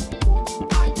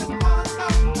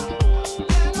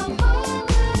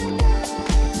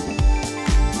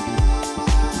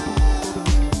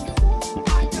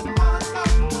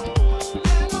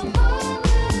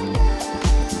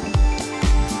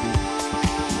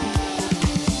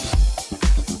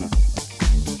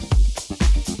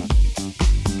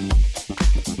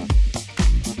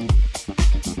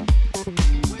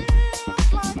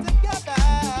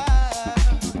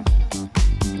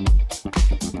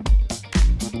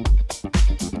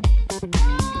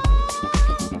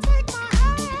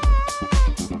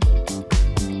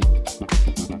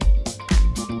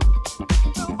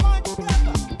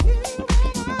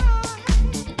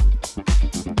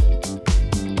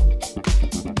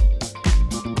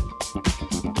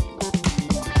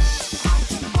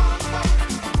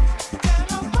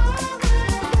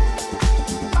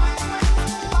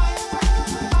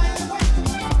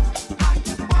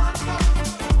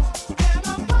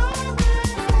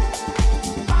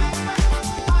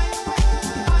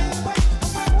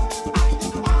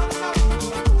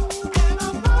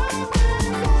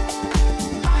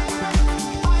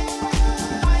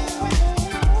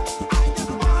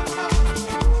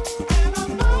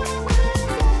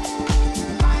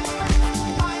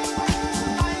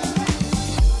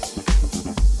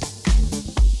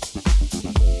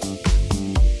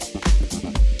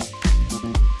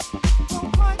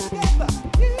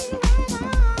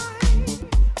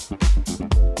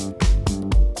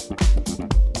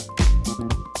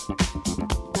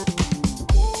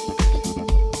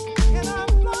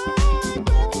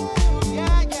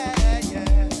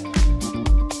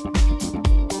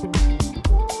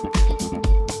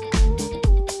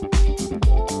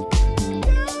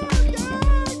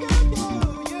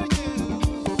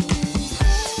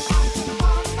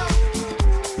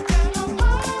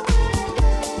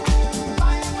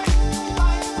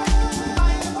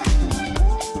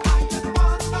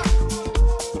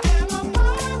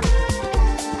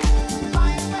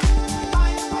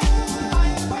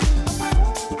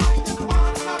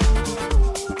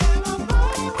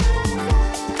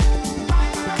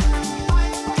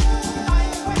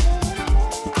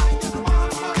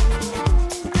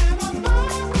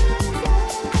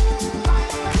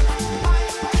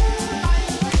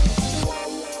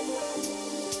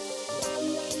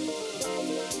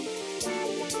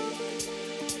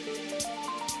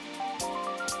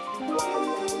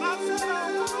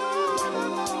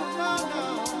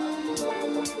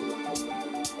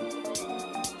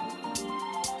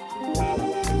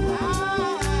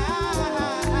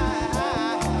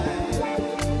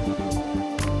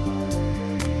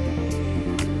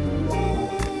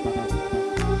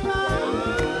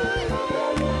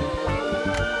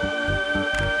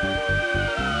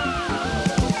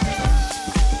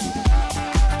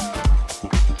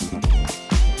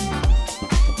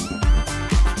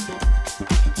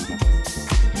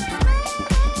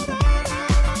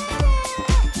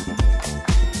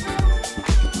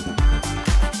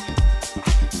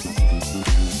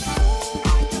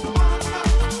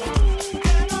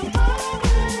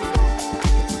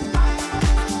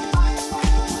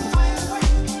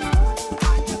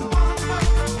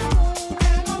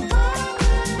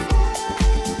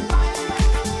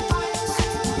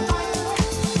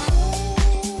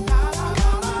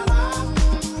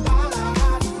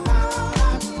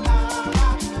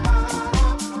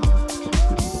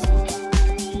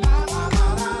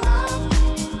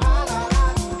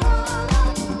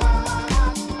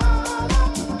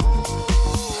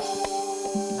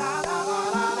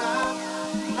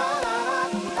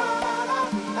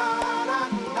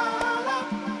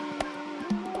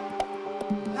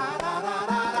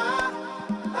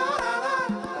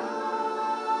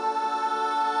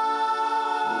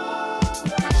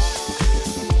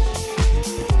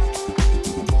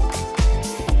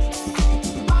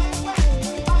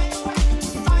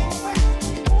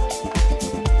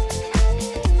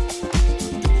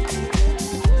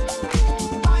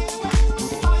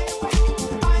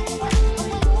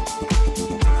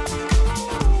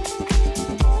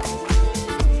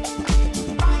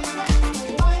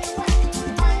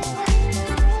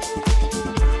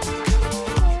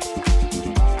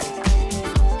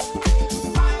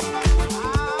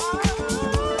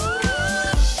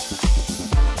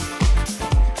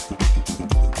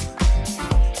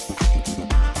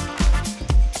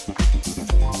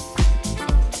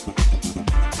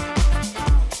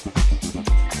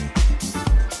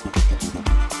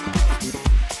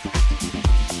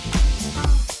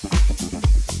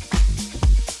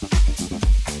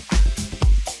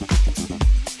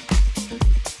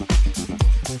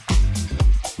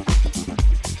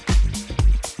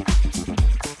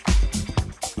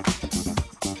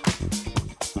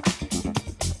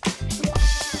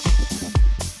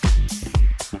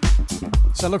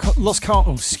 So look, Lost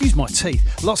excuse my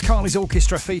teeth. Lost Carly's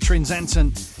Orchestra featuring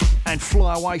Zanton and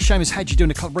Fly Away. Seamus had you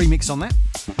doing a club remix on that.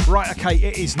 Right, okay,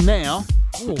 it is now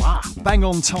bang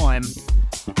on time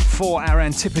for our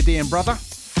Antipodean brother.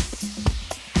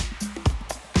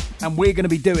 And we're going to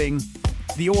be doing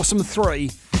the Awesome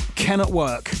 3 Cannot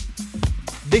Work.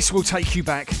 This will take you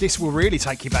back. This will really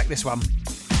take you back, this one.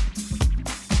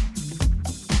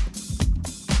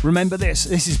 Remember this.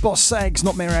 This is Boss Sags,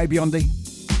 not Mary A. Biondi.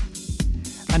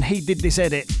 And he did this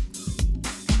edit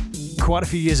quite a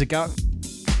few years ago.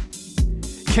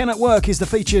 Cannot Work is the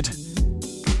featured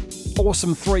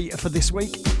Awesome 3 for this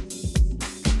week.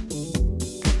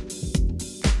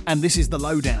 And this is the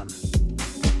lowdown.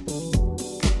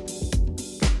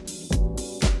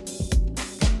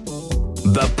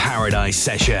 The Paradise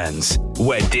Sessions,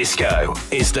 where disco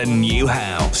is the new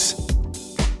house.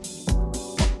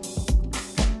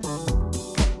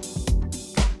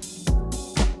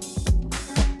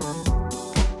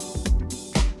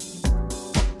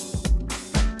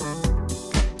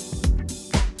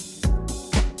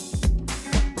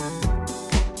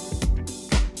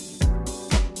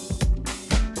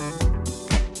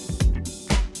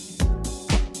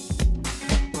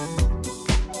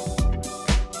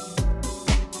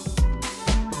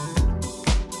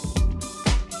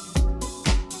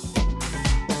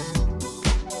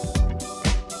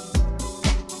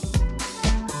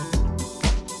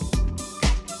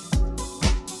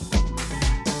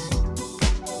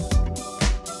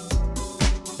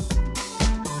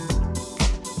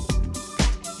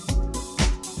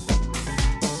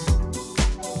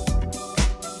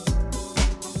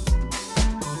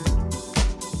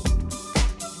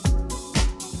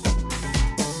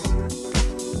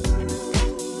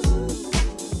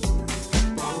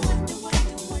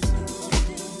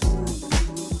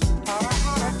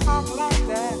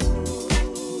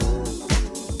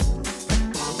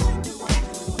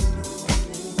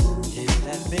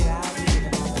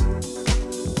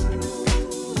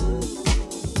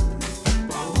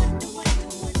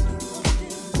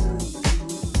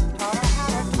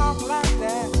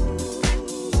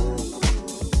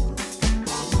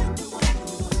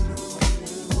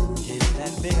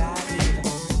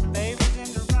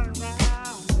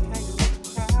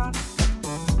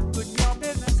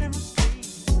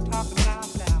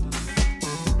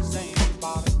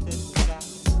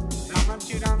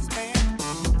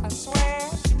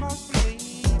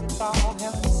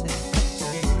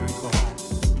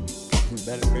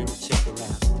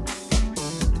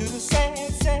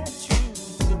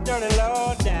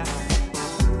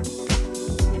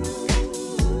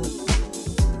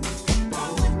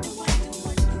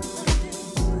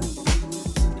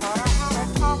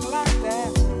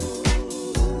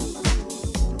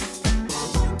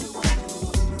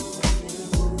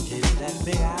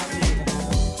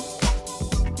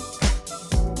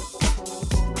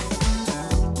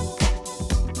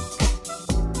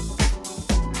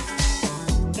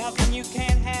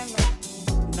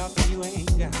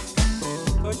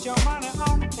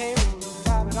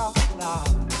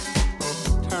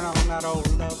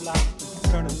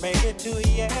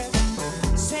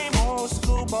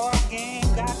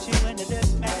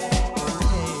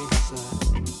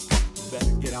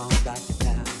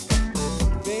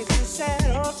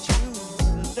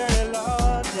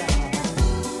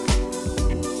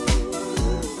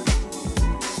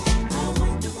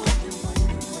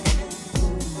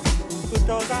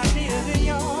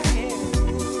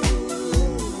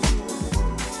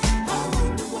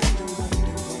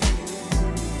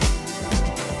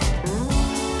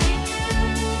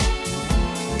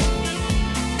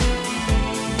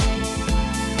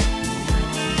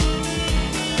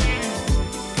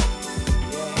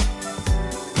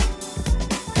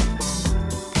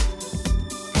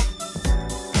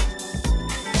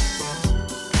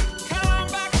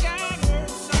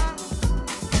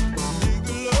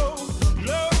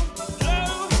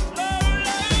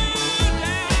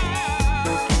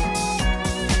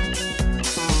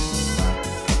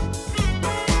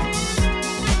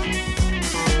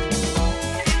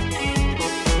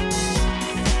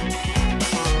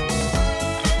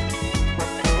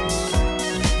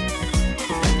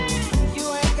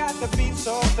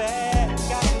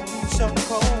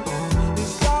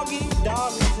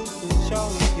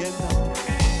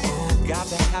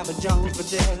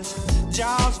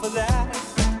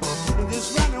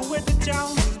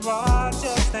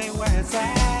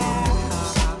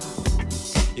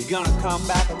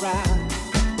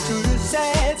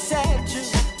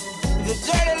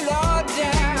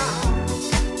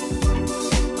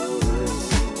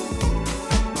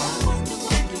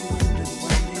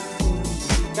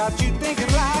 Got you thinking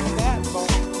like that,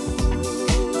 boy.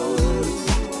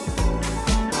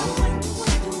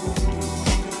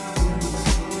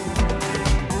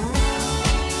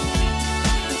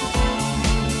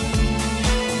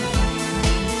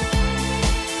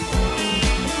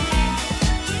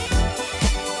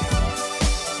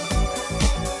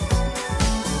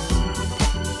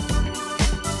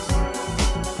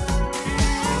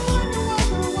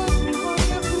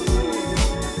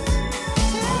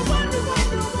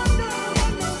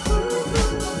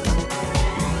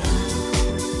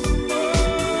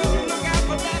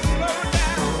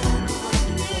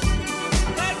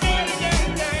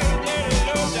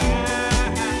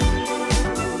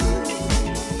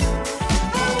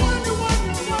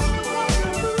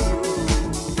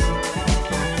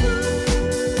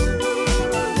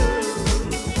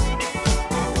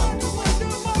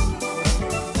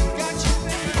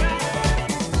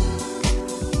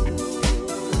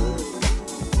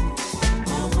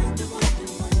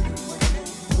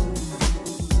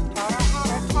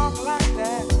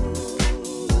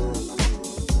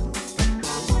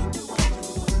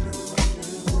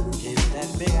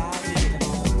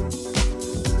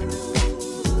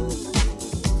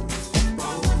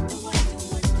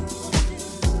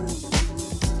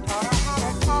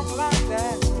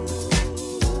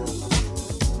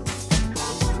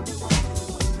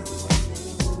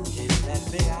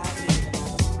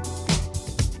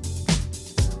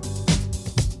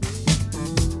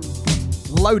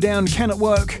 Slow Down, Can It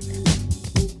Work.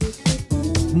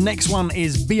 Next one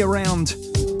is Be Around,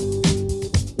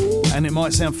 and it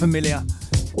might sound familiar.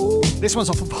 This one's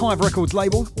off of Hive Records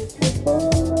label,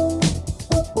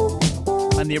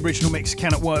 and the original mix,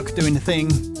 Can It Work, doing the thing,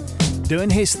 doing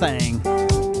his thing.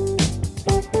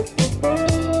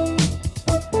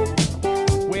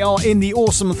 We are in the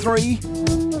Awesome 3,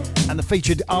 and the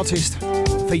featured artist,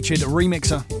 featured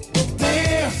remixer,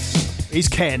 is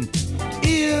Ken.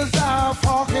 Is our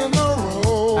fork in the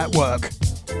road. At work.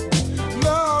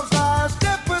 Love's our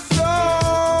stepping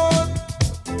stone.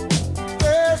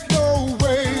 There's no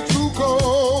way to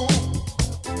go.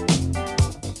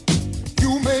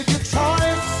 You made your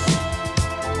choice.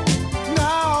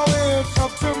 Now it's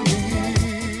up to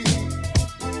me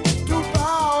to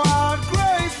bow out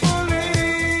gracefully.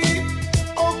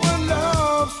 Open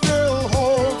love still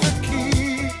holds a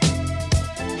key.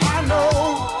 I know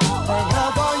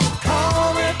whenever you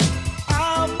call me,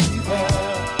 I'll be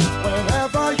there.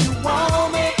 Whenever you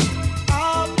want me,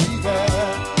 I'll be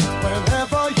there.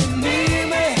 Whenever you need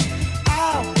me,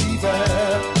 I'll be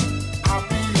there. I'll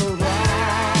be around.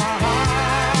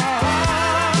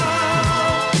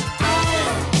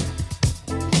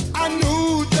 I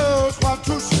knew just what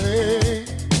to say.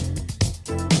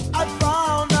 I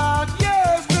found out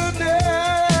yesterday.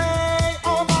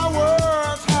 All my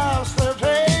words have slipped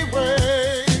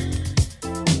away.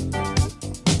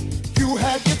 You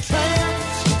had your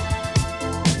chance.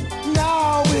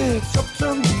 Now it's up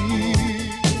to me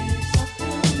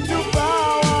to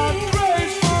bow out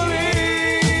gracefully.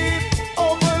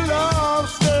 Open love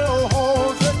still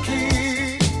holds the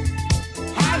key.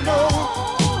 I know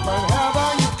whenever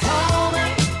you call me,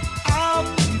 I'll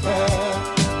be there.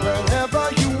 Whenever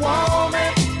you want me,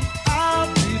 I'll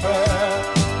be there.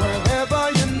 Whenever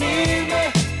you need me,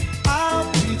 I'll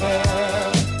be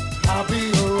there. I'll be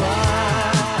around.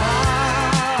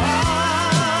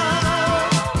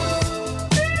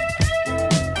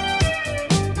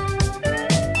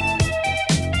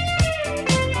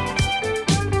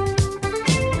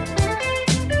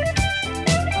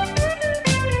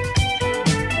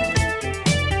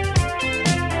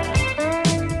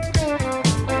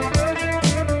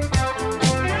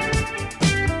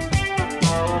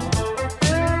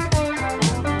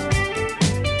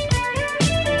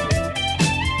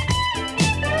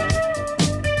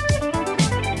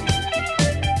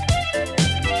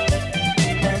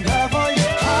 Whenever you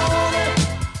call me,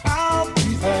 I'll be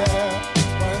there.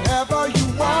 Whenever you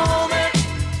want me,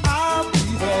 I'll be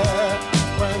there.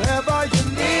 Whenever you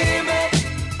need me,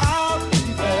 I'll be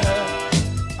there.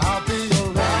 I'll be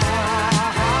around.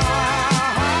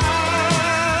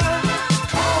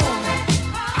 Call me,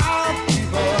 I'll be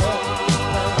there.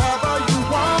 Whenever you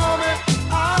want me,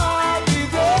 I'll be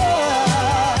there.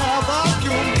 Whenever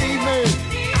you need me,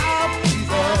 I'll be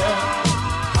there.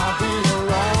 I'll be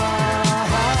around.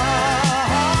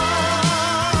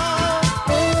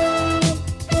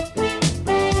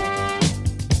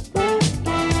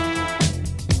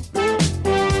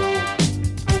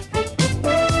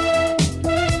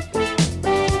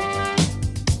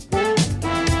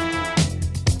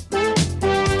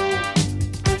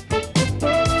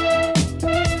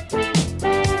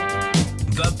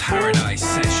 The Paradise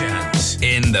Sessions.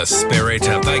 In the spirit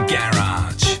of the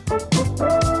garage.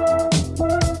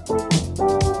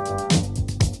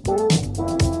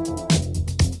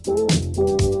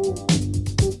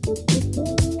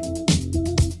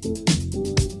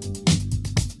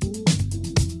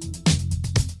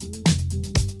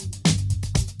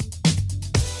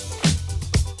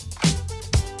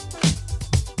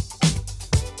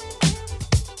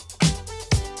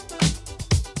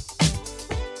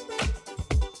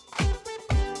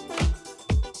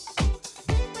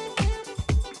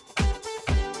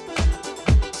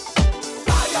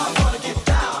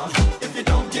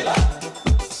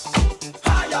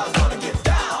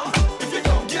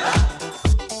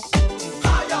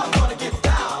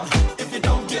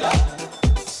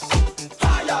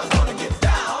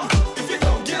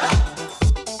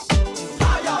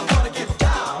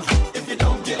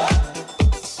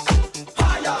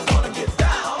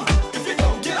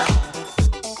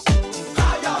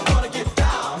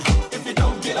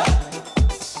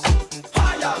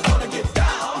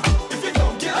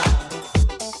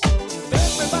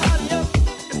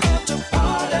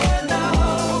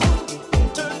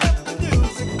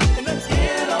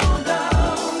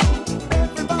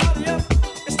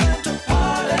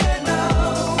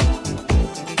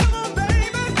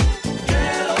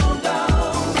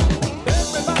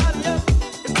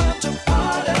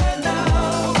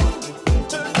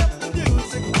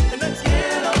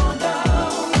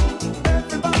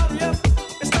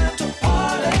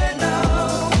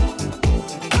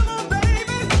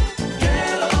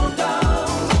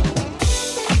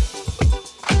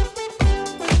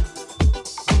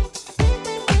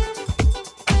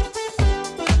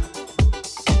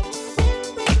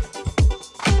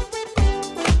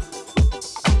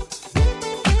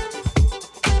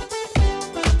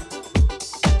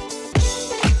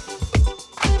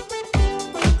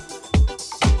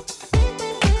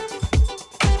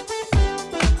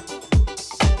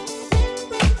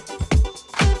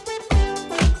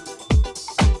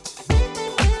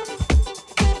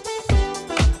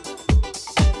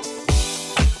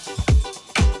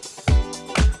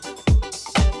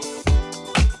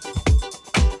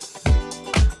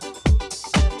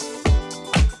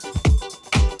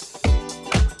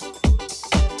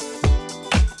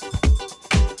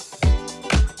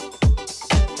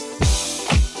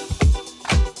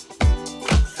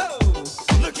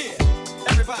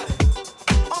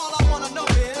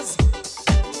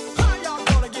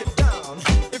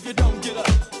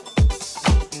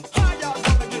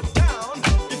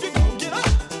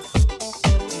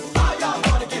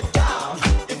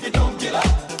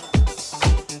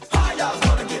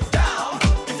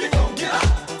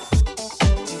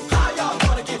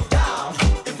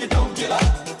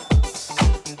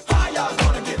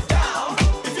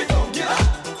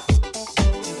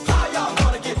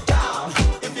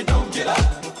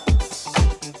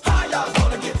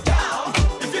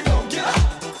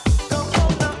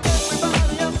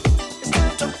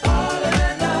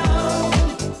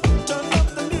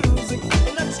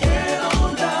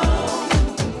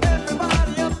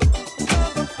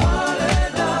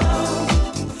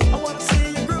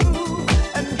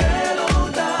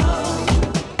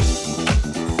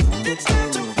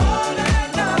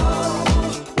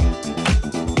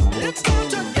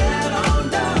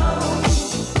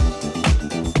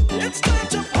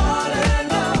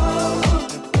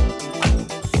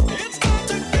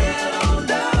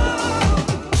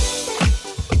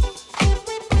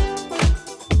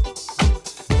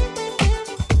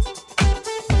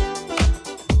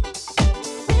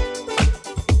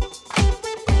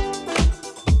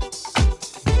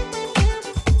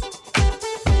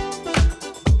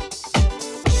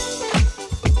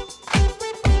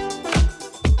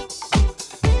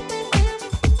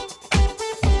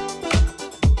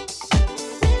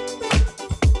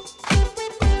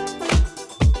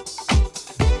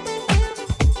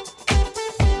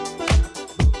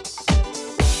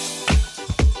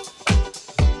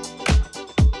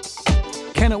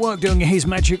 at work doing his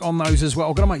magic on those as well.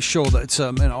 I've got to make sure that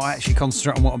I actually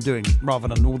concentrate on what I'm doing rather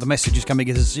than all the messages coming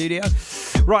into the studio.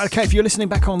 Right, okay, if you're listening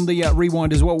back on the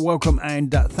rewind as well, welcome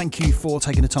and thank you for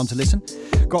taking the time to listen.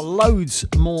 Got loads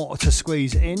more to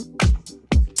squeeze in.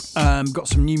 Got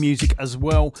some new music as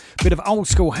well. Bit of old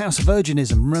school House of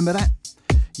Virginism, remember that?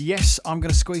 Yes, I'm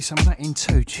going to squeeze some of that in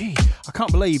too. Gee, I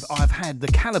can't believe I've had the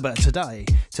calibre today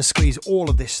to squeeze all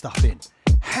of this stuff in.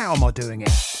 How am I doing it?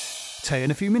 Tell you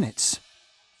in a few minutes.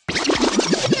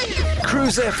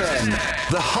 Cruise FM,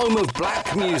 the home of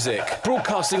black music,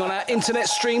 broadcasting on our internet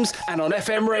streams and on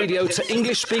FM radio to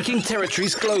English-speaking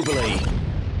territories globally.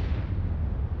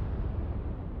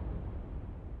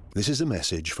 This is a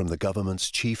message from the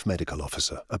government's chief medical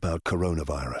officer about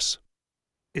coronavirus.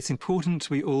 It's important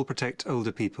we all protect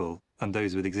older people and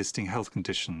those with existing health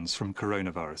conditions from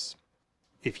coronavirus.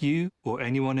 If you or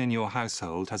anyone in your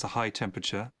household has a high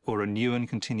temperature or a new and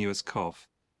continuous cough,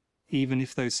 even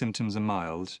if those symptoms are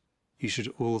mild, you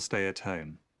should all stay at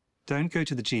home. Don't go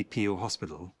to the GP or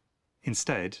hospital.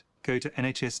 Instead, go to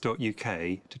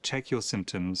nhs.uk to check your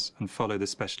symptoms and follow the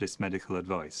specialist medical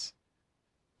advice.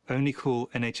 Only call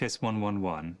NHS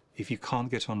 111 if you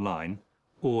can't get online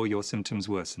or your symptoms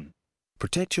worsen.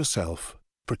 Protect yourself,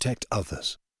 protect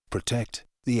others, protect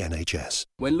the NHS.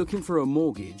 When looking for a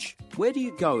mortgage, where do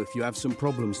you go if you have some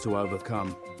problems to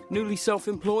overcome? Newly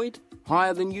self-employed?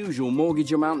 Higher than usual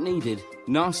mortgage amount needed?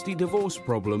 Nasty divorce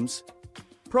problems?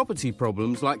 Property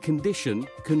problems like condition,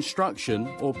 construction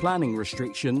or planning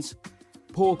restrictions?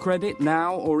 Poor credit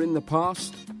now or in the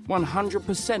past?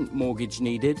 100% mortgage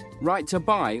needed? Right to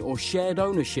buy or shared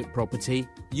ownership property?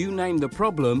 You name the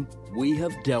problem, we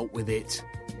have dealt with it.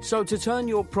 So to turn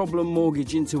your problem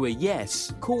mortgage into a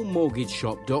yes, call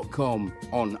mortgageshop.com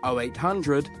on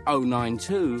 0800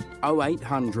 092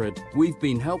 0800. We've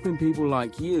been helping people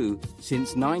like you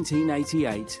since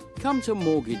 1988. Come to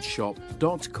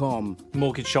mortgageshop.com.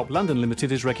 Mortgage Shop London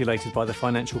Limited is regulated by the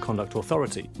Financial Conduct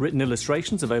Authority. Written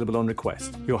illustrations available on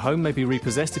request. Your home may be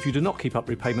repossessed if you do not keep up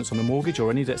repayments on a mortgage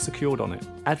or any debt secured on it.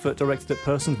 Advert directed at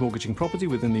persons mortgaging property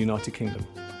within the United Kingdom.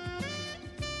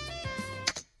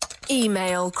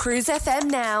 Email Cruise FM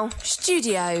now,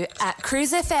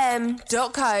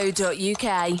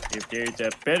 studio@cruisefm.co.uk. If there's a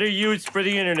better use for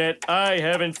the internet, I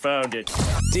haven't found it.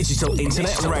 Digital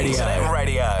Internet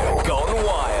Radio. Gone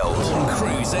wild on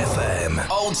Cruise FM.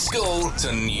 Old school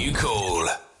to new cool.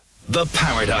 The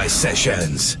Paradise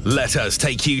Sessions. Let us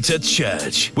take you to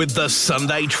church with the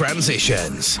Sunday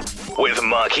Transitions. With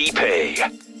Marky P.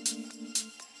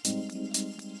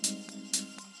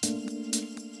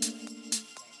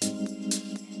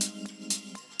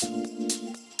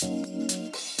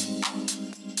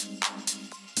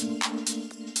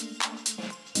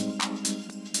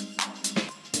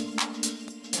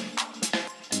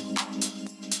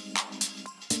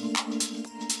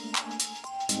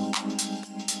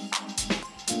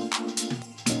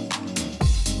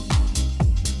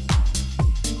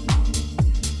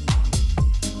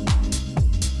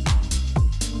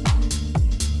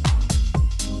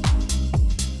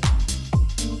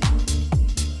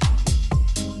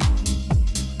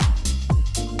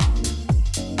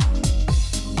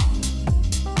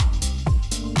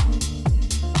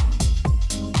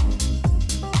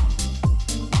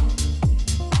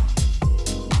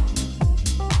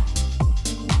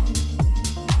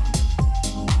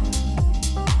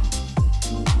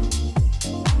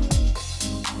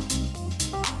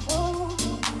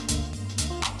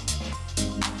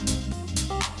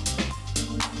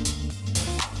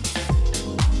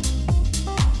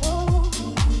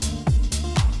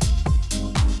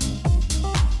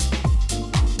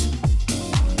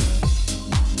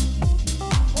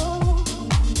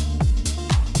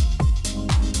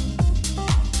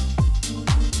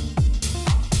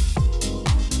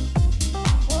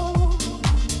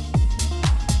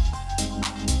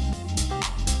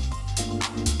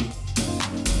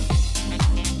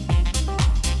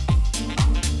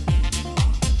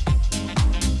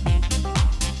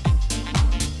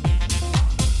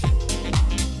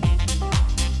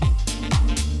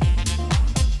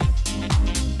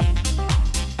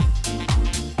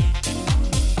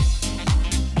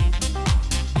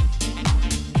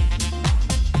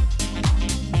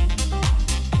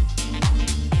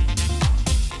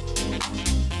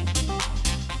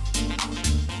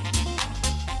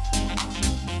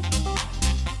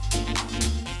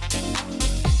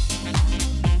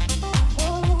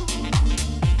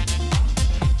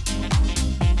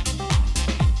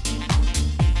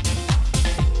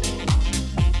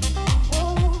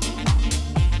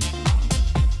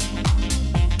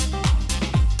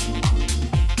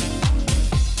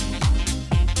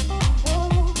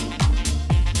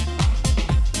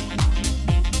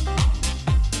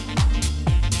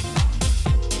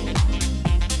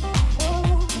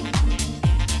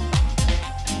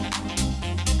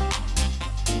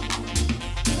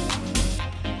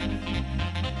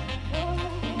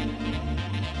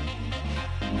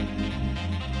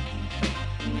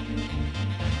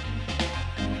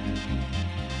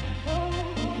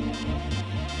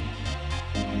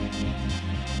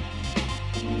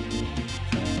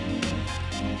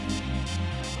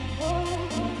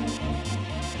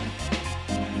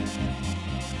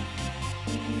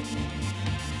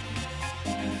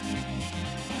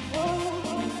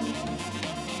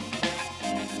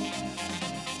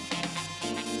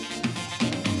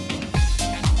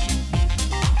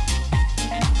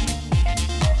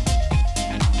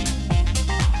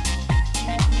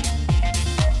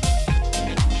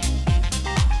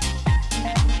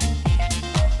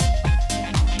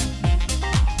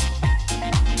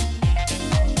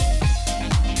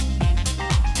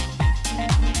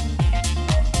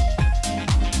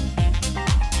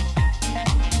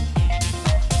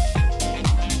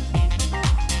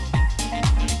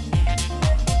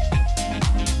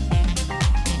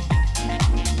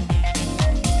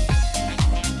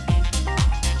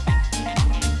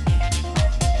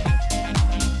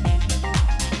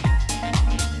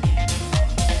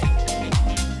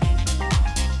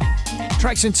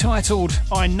 Track's entitled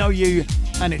I Know You,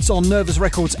 and it's on Nervous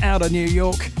Records out of New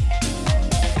York.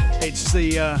 It's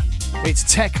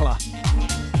Tekla,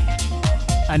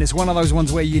 and it's one of those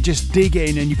ones where you just dig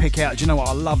in and you pick out, do you know what,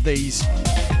 I love these,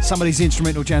 some of these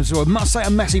instrumental jams. So I must say a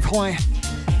massive hi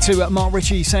to Mark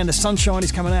Ritchie saying the sunshine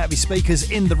is coming out of his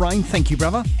speakers in the rain. Thank you,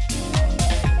 brother.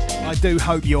 I do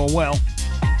hope you're well.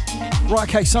 Right,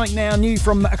 okay, something now new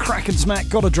from Crack and Smack.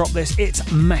 Gotta drop this, it's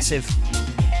massive.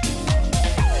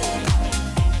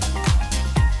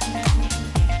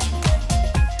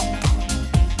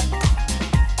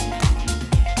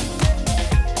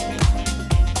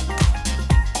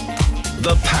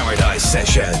 The Paradise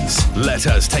Sessions. Let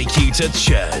us take you to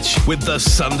church with the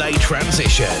Sunday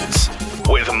Transitions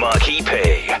with Marky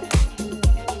P.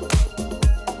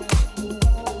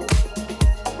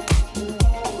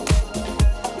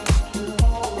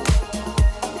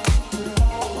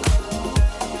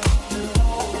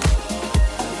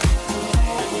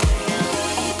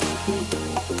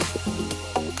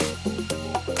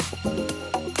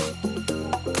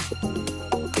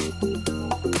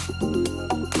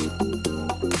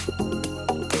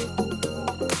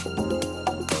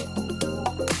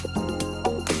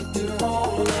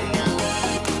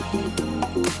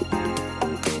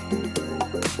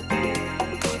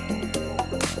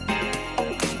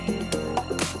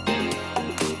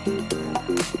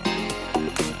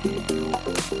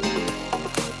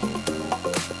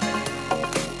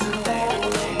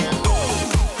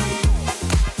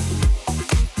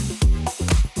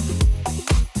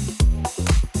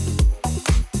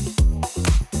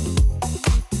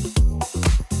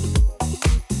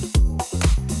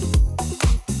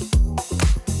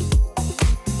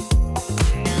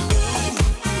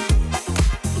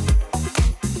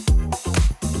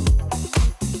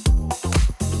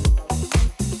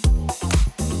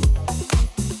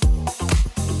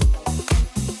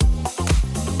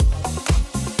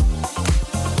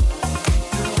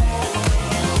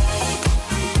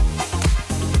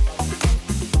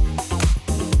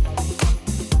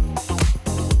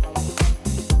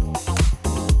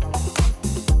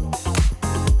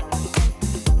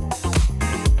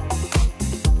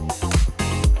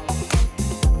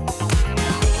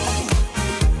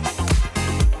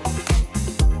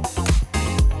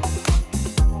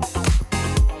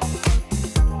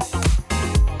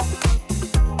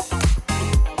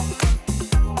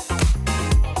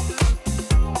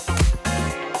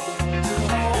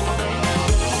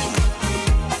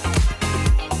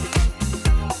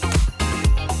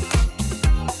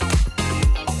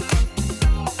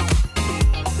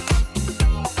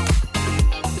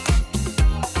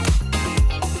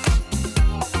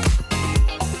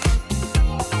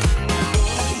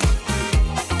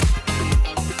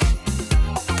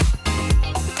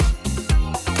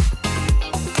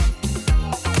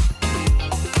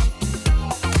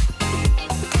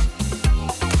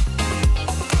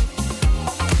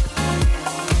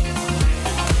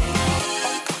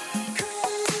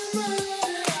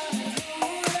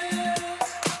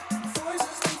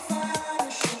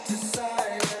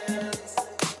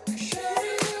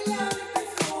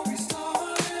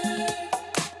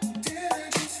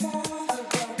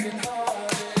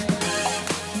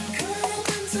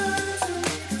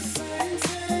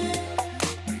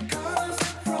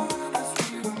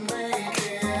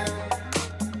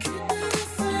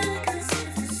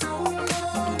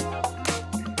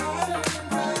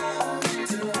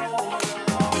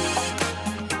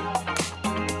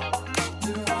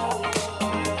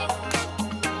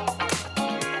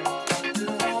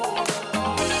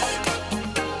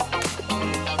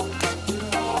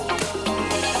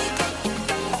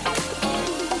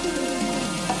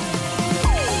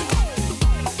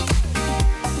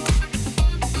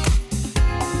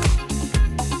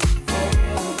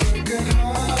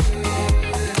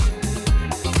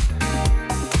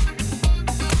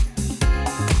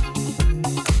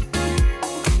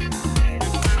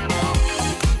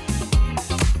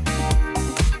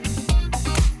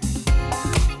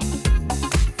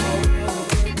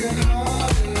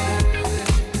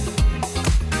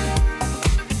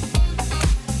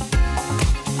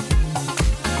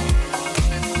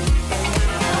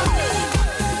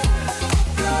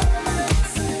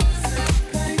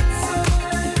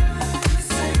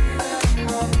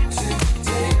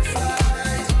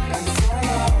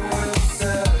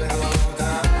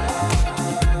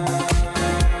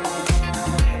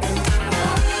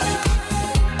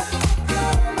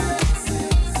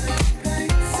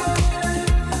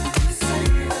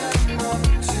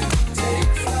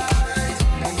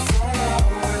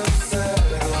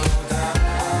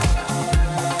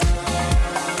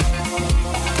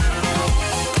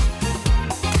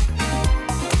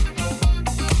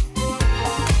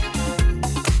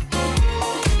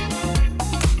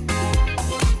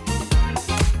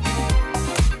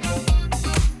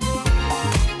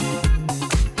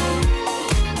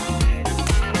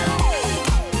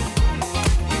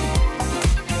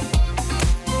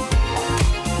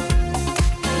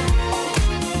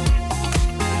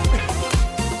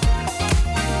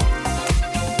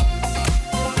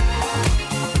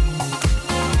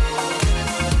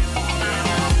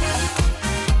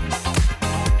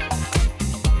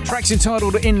 Track's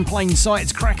entitled In Plain Sight.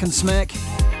 It's Crack and Smack.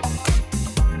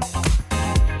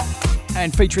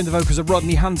 And featuring the vocals of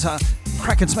Rodney Hunter.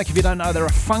 Crack and Smack, if you don't know, they're a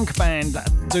funk band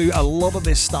that do a lot of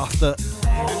this stuff that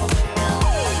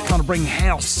kind of bring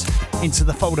house into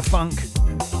the fold of funk.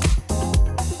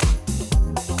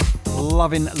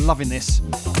 Loving this.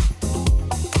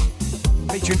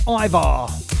 Featuring Ivar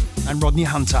and Rodney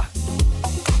Hunter.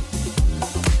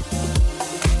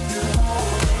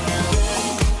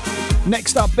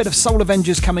 Next up, bit of Soul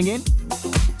Avengers coming in.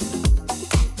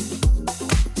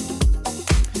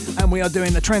 And we are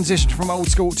doing the transition from old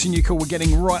school to new cool. We're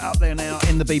getting right up there now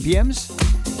in the BPMs.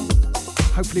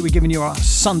 Hopefully we're giving you a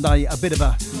Sunday a bit of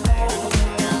a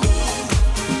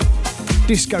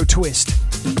disco twist.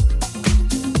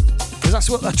 Because that's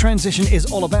what the transition is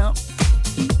all about.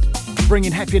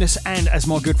 Bringing happiness and, as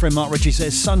my good friend Mark Ritchie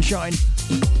says, sunshine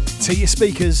to your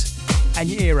speakers and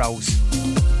your ear holes.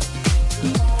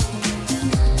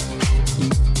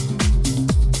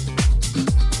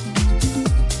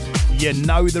 You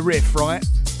know the riff, right?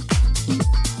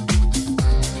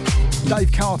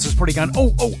 Dave Carter's probably going,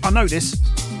 oh, I know this.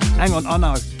 Hang on, I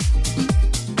know.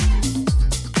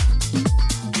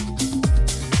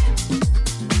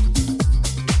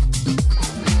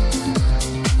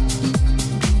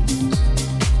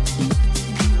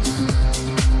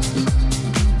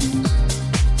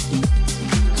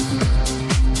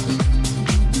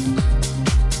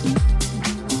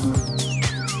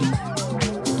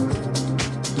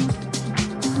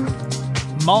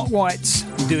 Mark White's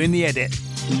doing the edit.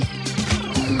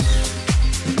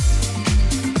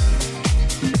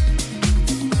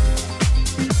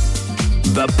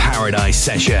 The Paradise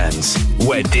Sessions,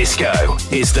 where disco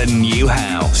is the new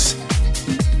house.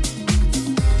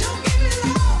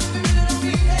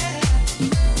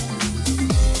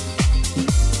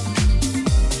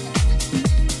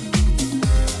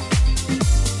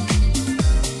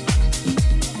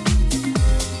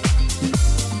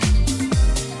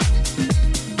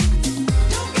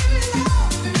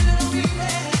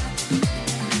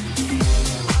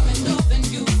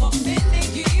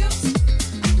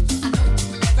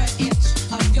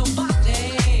 Your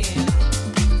body,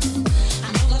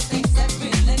 I know the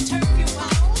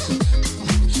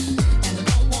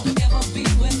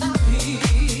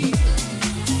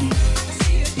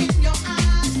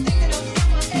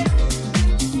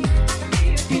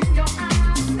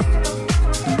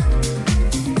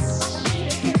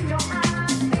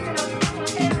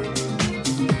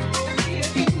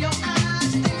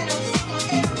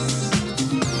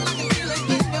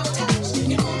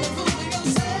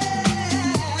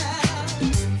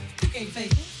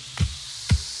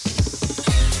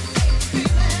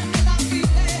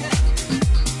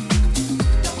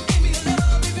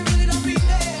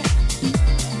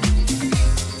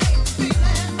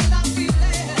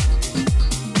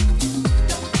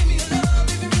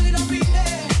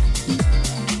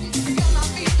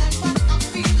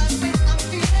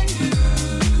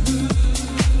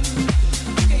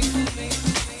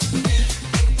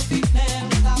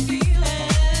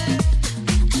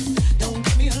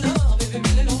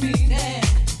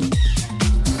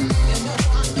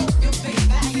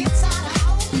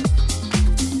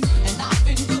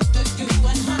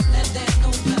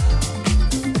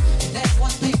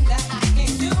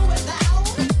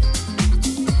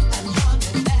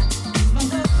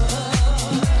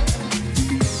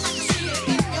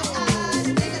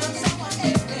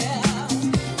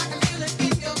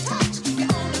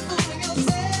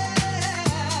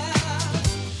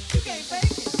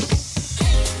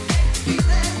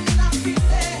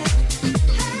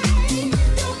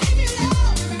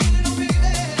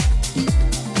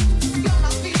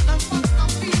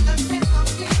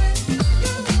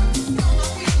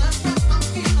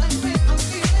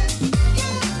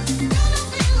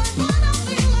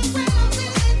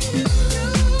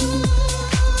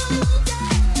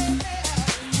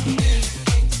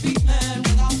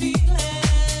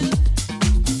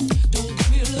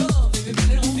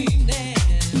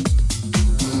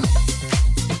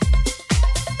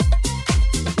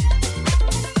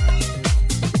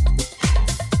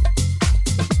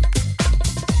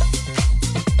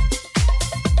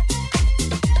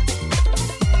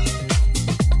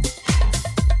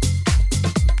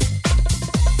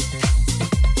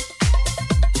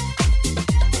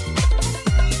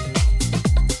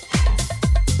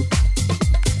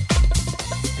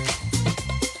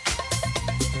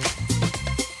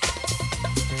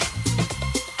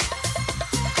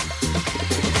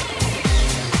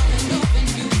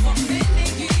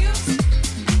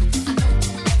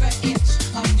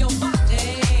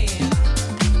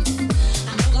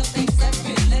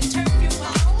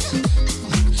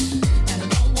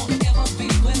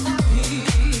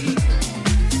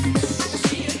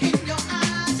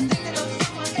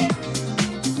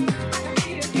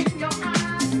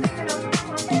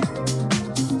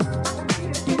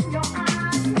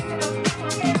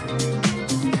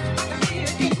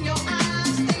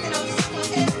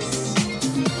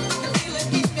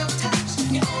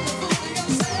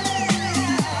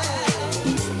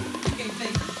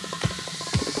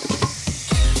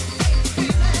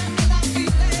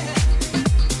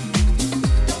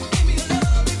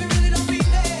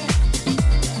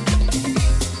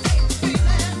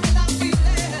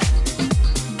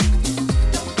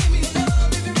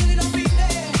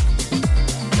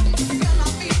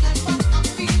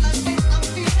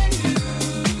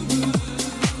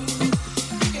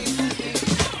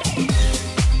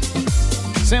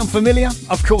sound familiar?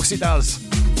 Of course it does.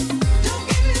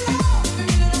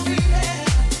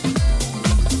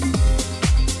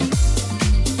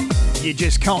 You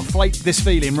just can't fake this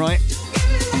feeling, right?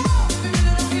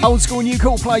 Old School New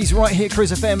Cool plays right here,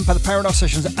 Cruise FM, for the Paradise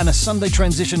Sessions and a Sunday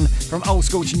transition from Old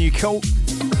School to New Cool.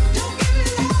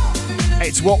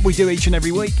 It's what we do each and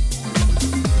every week.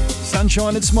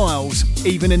 Sunshine and smiles,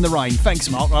 even in the rain. Thanks,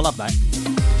 Mark. I love that.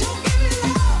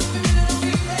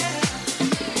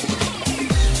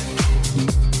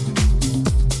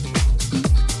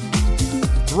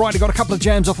 Right, I've got a couple of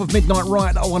jams off of Midnight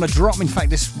Riot that I want to drop. In fact,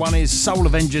 this one is Soul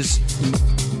Avengers.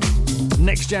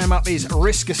 Next jam up is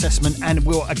Risk Assessment and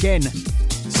will again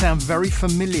sound very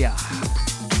familiar.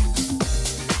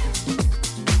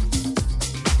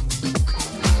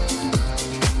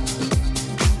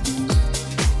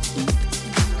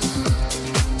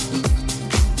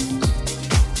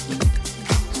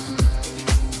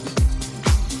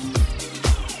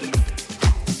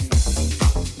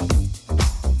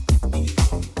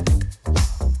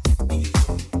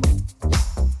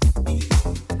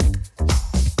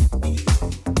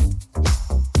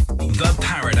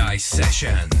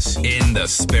 Sessions in the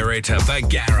spirit of the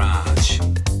garage.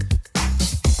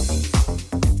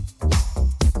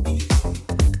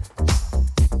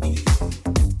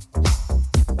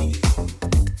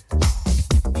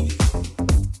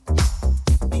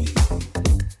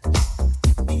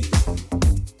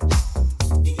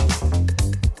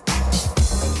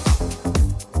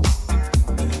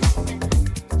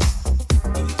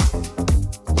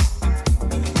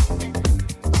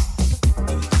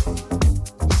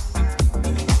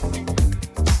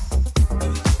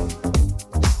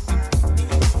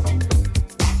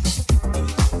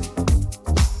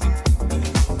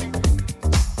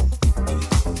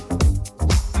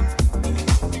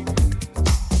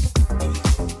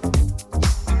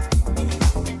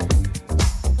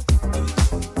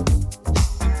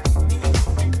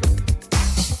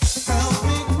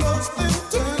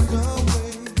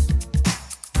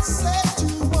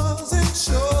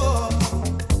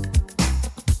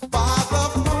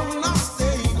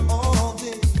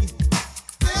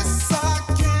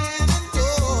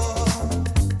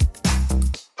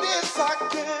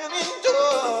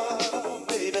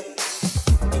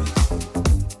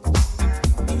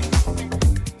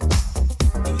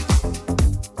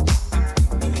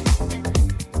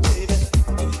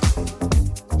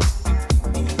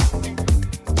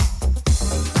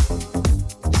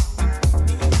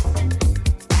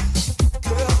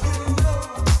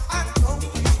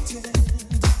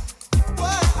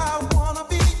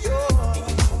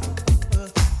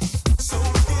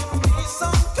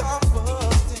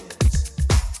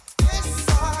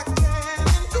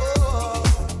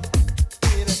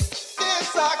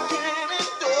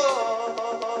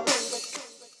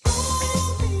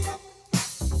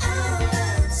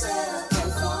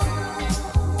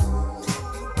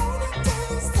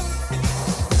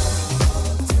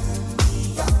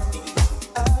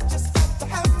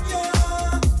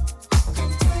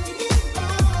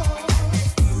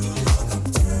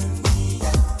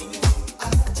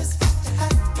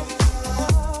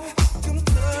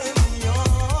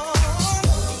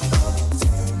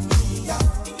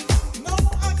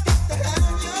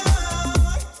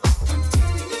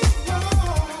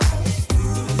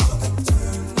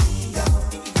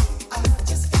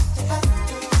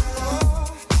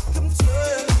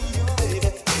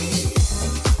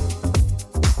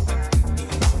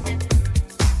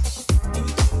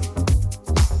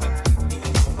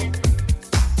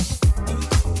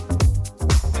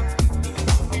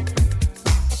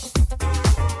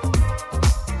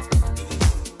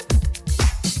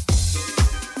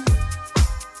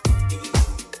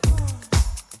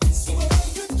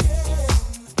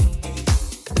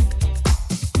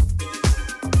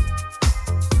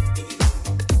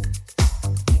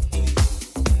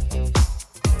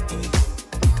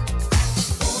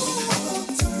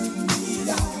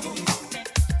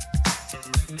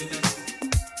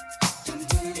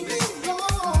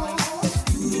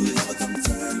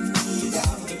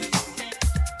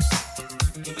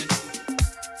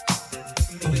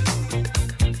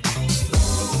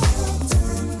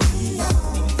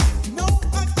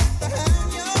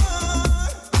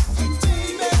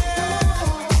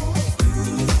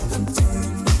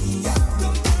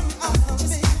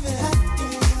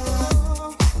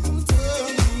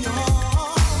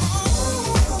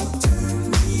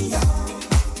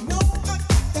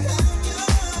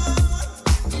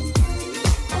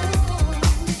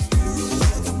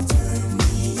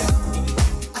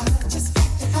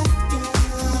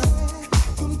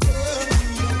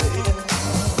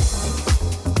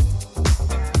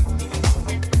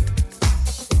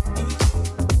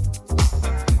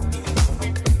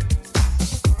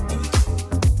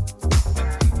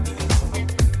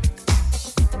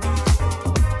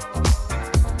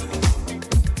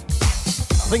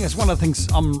 think that's one of the things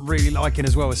I'm really liking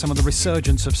as well, is some of the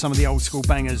resurgence of some of the old school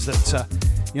bangers that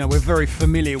we're very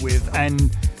familiar with,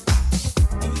 and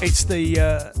it's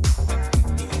the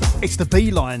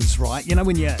B lines, right? You know,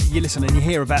 when you listen and you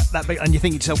hear about that beat and you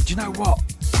think to yourself, do you know what?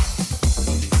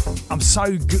 I'm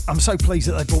so pleased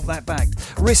that they brought that back.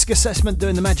 Risk assessment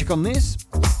doing the magic on this.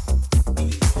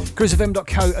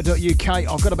 cruisefm.co.uk.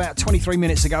 I've got about 23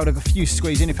 minutes to go. I've got a few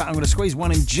squeeze in. In fact, I'm going to squeeze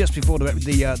one in just before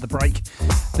the break.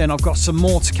 Then I've got some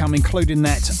more to come, including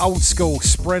that old school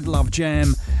Spread Love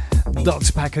Jam.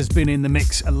 Dr. Pack has been in the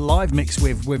mix, a live mix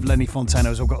with Lenny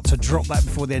Fontana, so I've got to drop that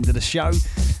before the end of the show.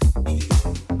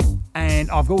 And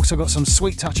I've also got some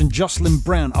Sweet Touch and Jocelyn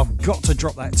Brown. I've got to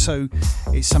drop that too.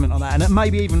 It's something like that. And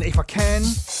maybe even, if I can,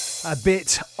 a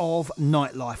bit of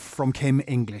Nightlife from Kim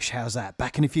English. How's that?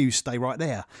 Back in a few. Stay right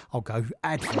there. I'll go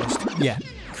ad first. Yeah.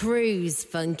 Cruise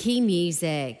funky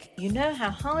music. You know how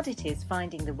hard it is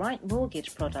finding the right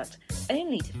mortgage product,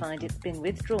 only to find it's been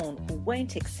withdrawn or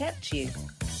won't accept you?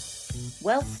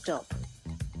 Well, stop.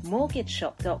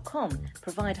 MortgageShop.com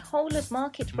provide whole of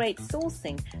market rate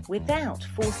sourcing without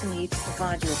forcing you to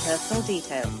provide your personal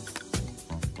details.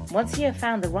 Once you have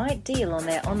found the right deal on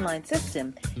their online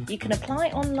system, you can apply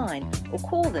online or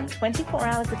call them 24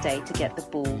 hours a day to get the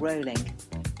ball rolling.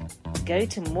 Go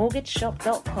to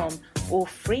MortgageShop.com or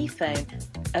free phone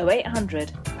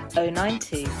 0800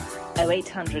 092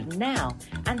 0800 now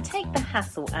and take the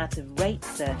hassle out of rate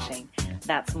searching.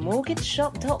 That's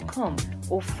MortgageShop.com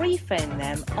or free phone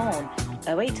them on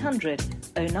 0800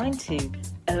 092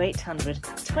 0800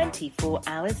 24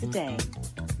 hours a day.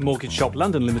 Mortgage Shop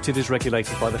London Limited is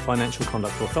regulated by the Financial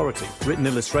Conduct Authority. Written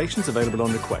illustrations available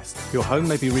on request. Your home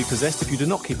may be repossessed if you do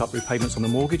not keep up repayments on a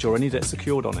mortgage or any debt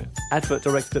secured on it. Advert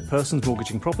directed at persons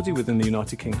mortgaging property within the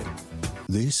United Kingdom.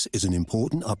 This is an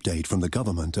important update from the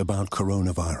government about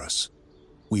coronavirus.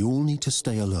 We all need to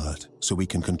stay alert so we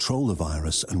can control the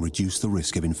virus and reduce the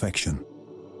risk of infection.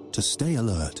 To stay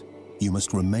alert, you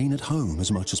must remain at home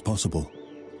as much as possible.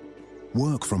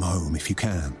 Work from home if you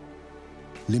can.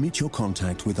 Limit your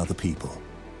contact with other people.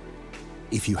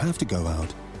 If you have to go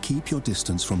out, keep your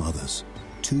distance from others,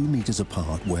 2 meters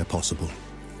apart where possible.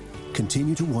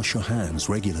 Continue to wash your hands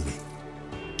regularly.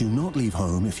 Do not leave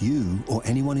home if you or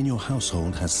anyone in your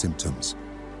household has symptoms.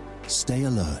 Stay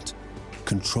alert.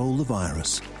 Control the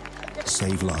virus.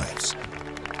 Save lives.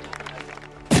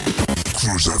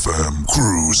 Cruise FM.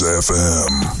 Cruise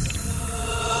FM.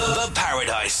 The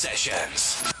Paradise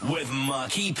Sessions with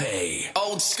Marky P.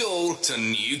 Old school to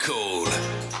new cool.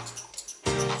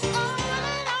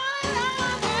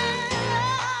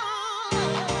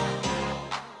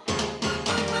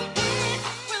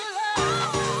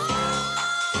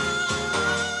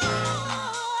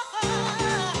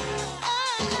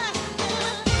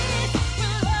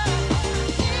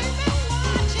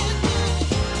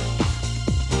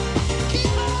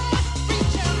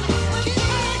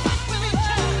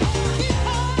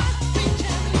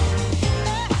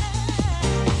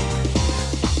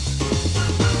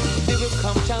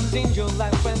 In your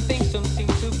life when things don't seem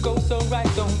to go so right,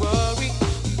 don't worry,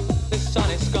 the sun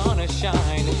is gonna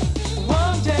shine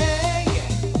one day.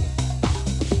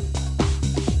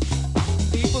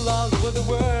 People all over the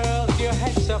world, your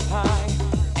heads up high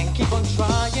and keep on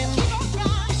trying.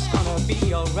 It's gonna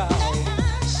be alright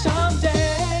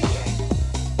someday.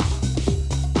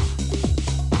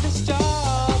 The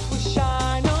stars will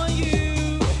shine on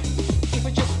you if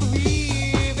you just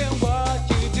believe in what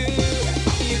you do.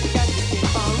 You got to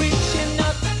keep on reaching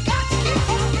up. Got to keep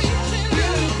on reaching. You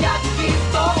got to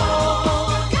keep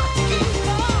on. Got to keep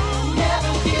on.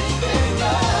 Never giving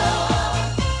up.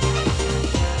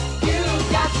 You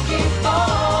got to keep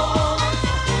on.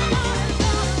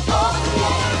 Oh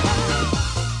yeah.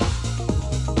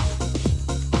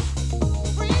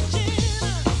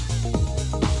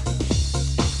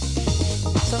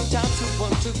 Sometimes you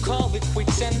want to call it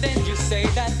quits and then you say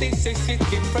that this is it,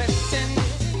 keep pressing.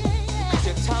 Cause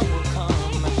your time will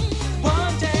come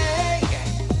one day.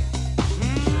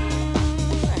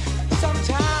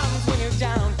 Sometimes when you're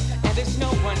down and there's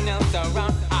no one else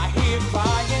around, I hear you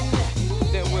crying.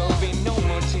 There will be no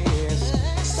more tears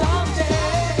someday.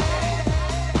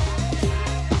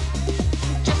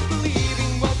 Just believe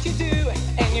in what you do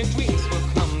and your dreams will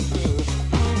come true.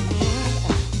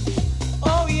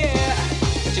 Oh yeah,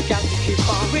 but you got to keep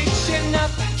on reaching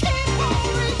up. Keep on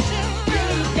reaching. You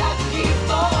got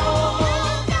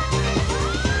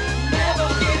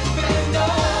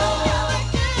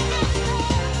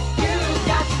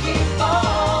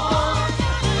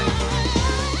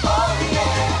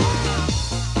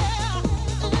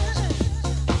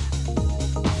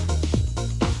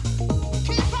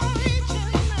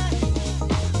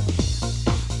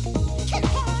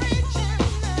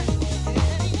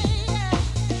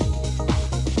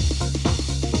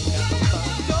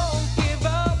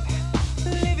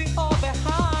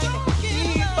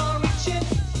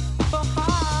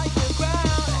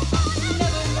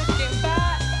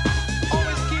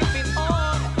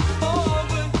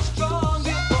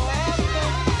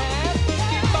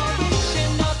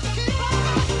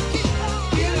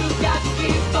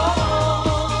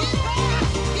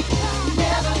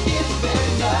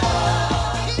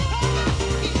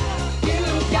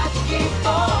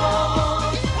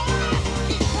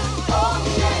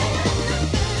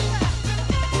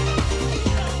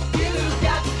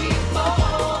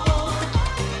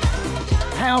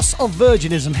House of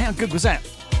Virginism. How good was that?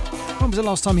 When was the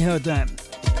last time you heard that?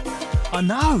 I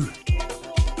know.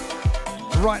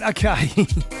 Right, okay.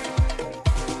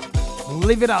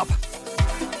 Live it up.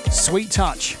 Sweet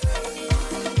touch.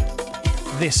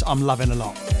 This I'm loving a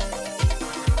lot.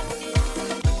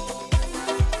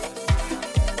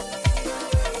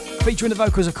 Featuring the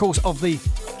vocals, of course, of the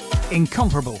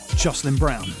incomparable Jocelyn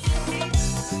Brown.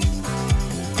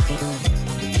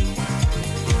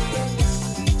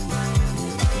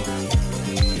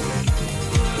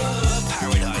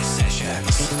 Paradise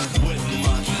Sessions with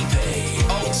Marky P.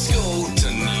 Old school to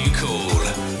new cool.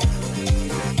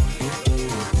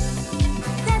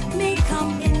 Let me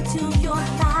come into your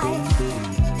life,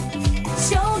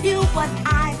 show you what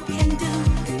I can do.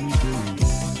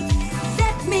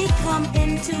 Let me come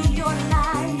into your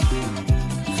life,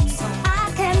 so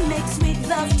I can make sweet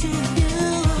love to you.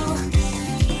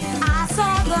 I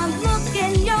saw the look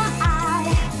in your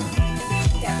eye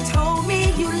that told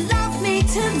me you love me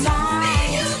tonight.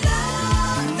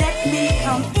 Let me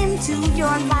come into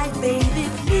your life, baby,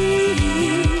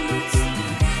 please.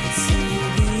 So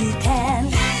we can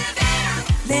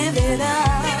live it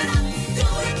up.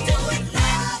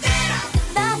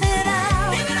 Love it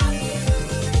up.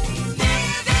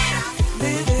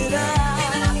 Live it up.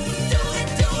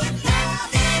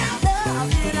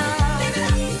 Love it up.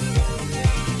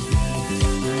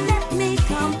 Let me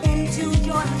come into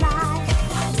your life.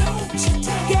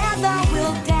 Together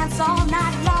we'll dance all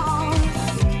night long.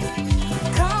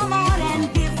 Come on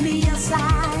and give me a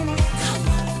sign.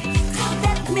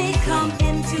 Let me come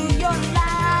into your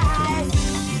life.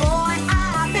 Boy,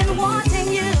 I've been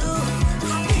wanting you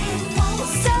for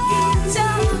such a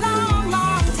long,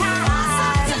 long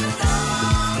time.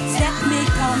 Let me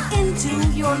come into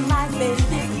your life,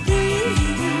 baby, please.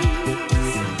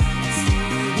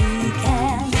 We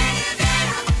can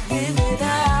live it up.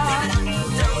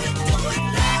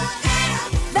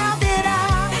 Love it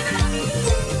up.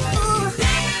 Ooh.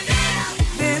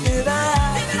 Live it up.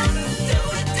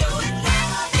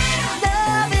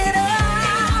 Love it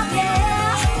up,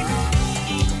 yeah.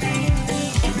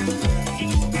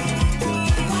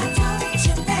 Why don't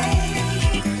you, baby?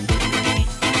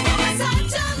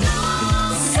 Such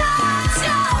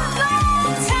a long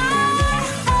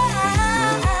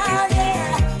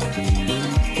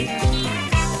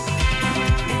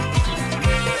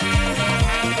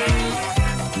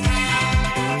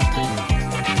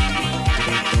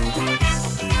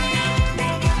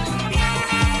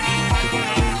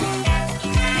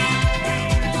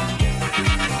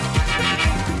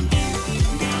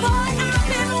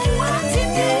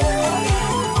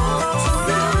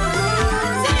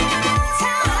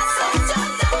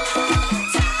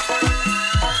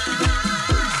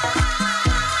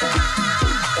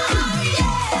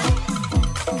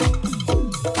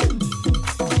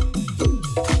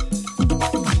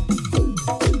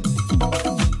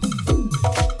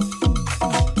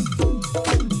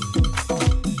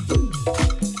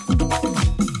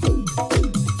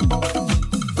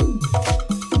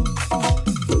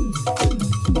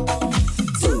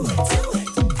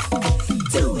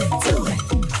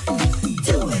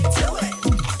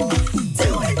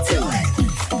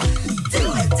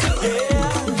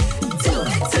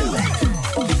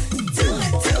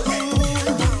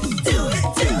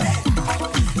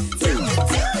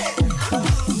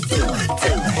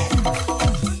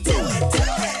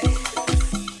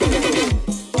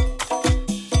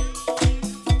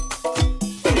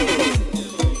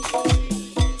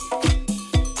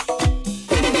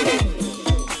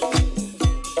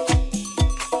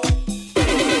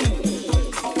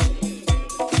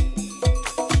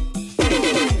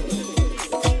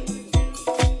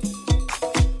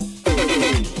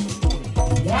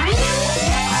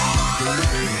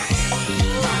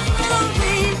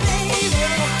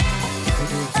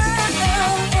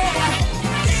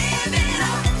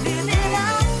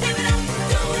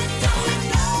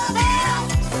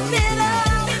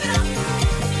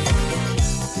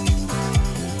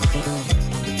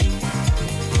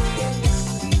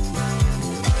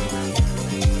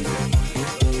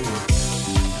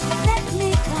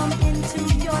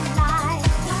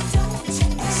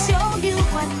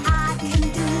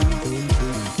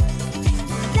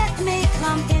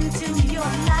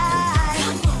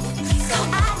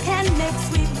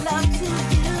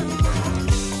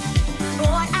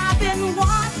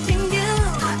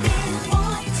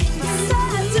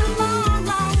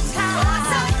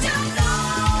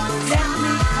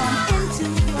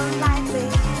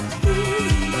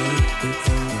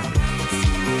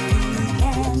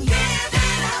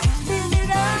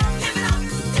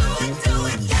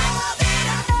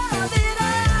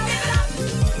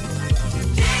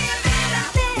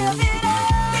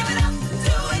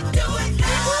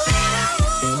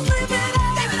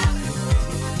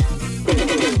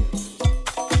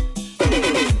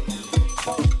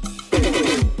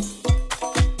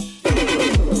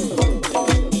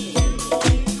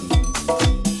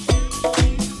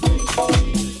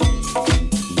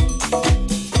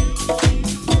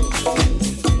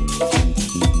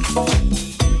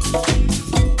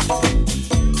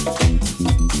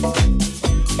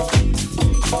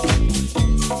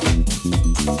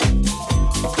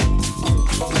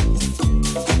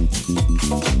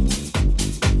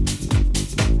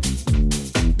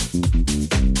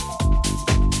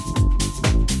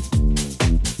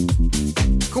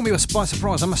me by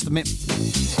surprise, I must admit.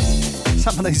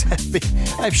 Some of these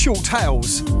have short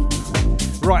tails.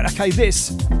 Right, okay,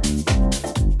 this.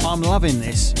 I'm loving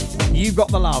this. You Got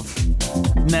the Love.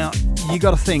 Now, you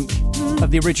got to think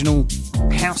of the original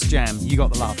House Jam, You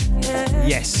Got the Love.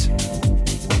 Yes.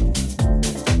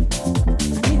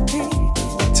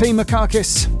 Team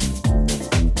Makakis.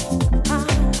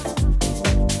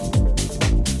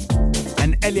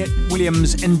 And Elliot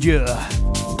Williams Endure.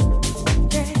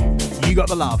 You Got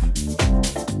the Love.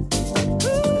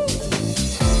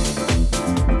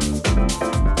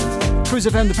 Cruise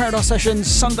FM, the Paradise Sessions,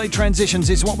 Sunday Transitions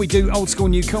is what we do, old school,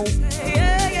 new cool.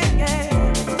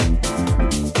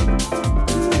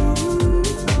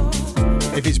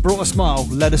 If it's brought a smile,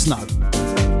 let us know.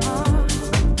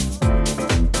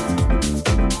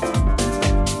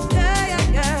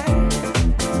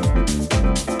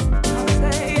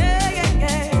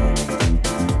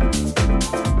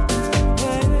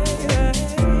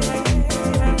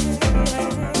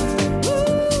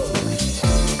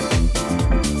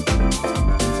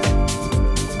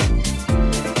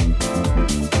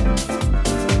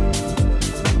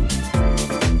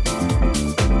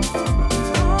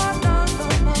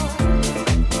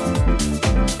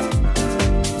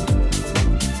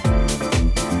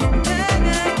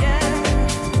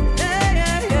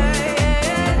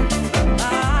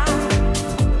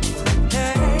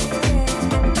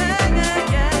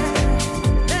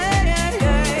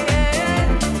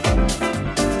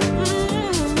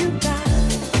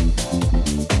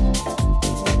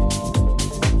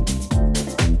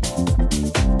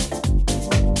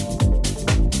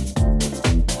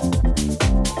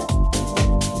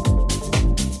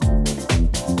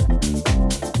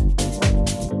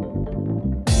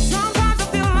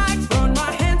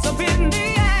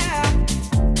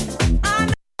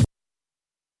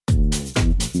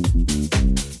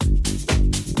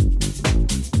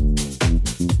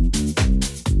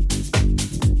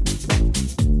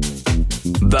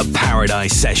 The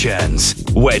Paradise Sessions,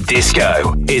 where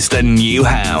disco is the new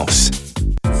house.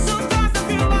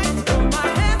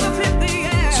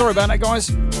 Sorry about that,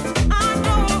 guys.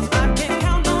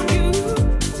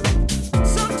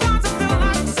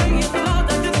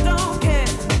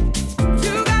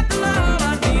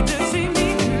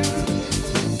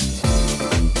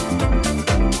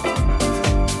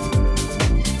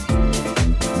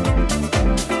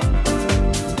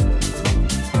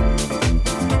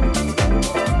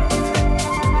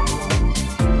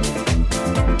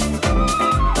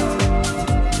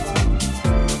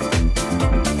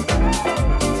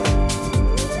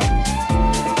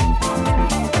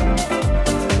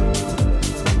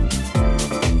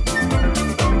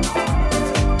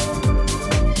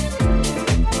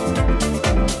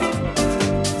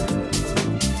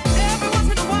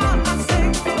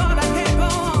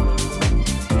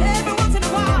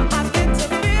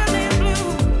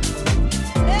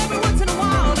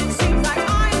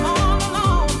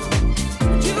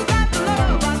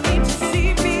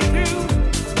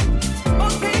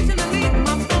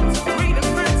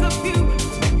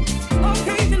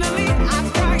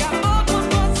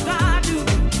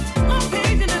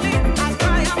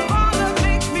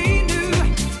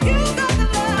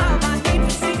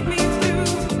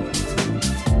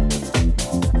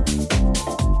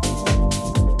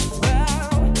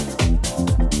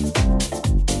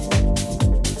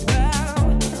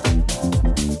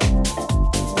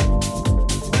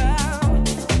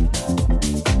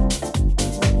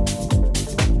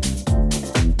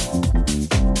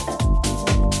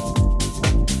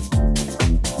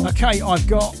 Okay, I've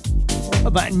got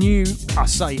that new, I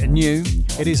say a new,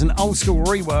 it is an old school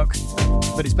rework,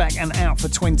 but it's back and out for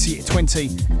 2020.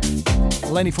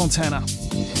 Lenny Fontana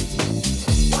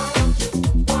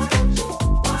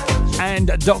and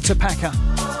Dr. Packer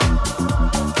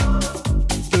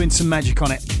doing some magic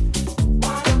on it.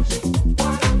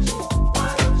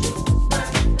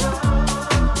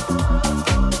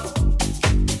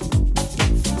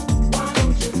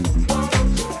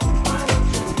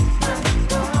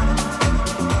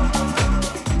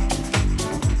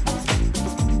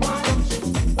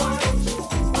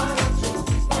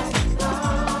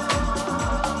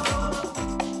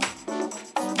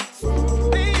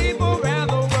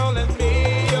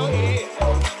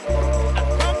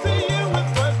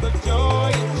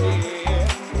 Joy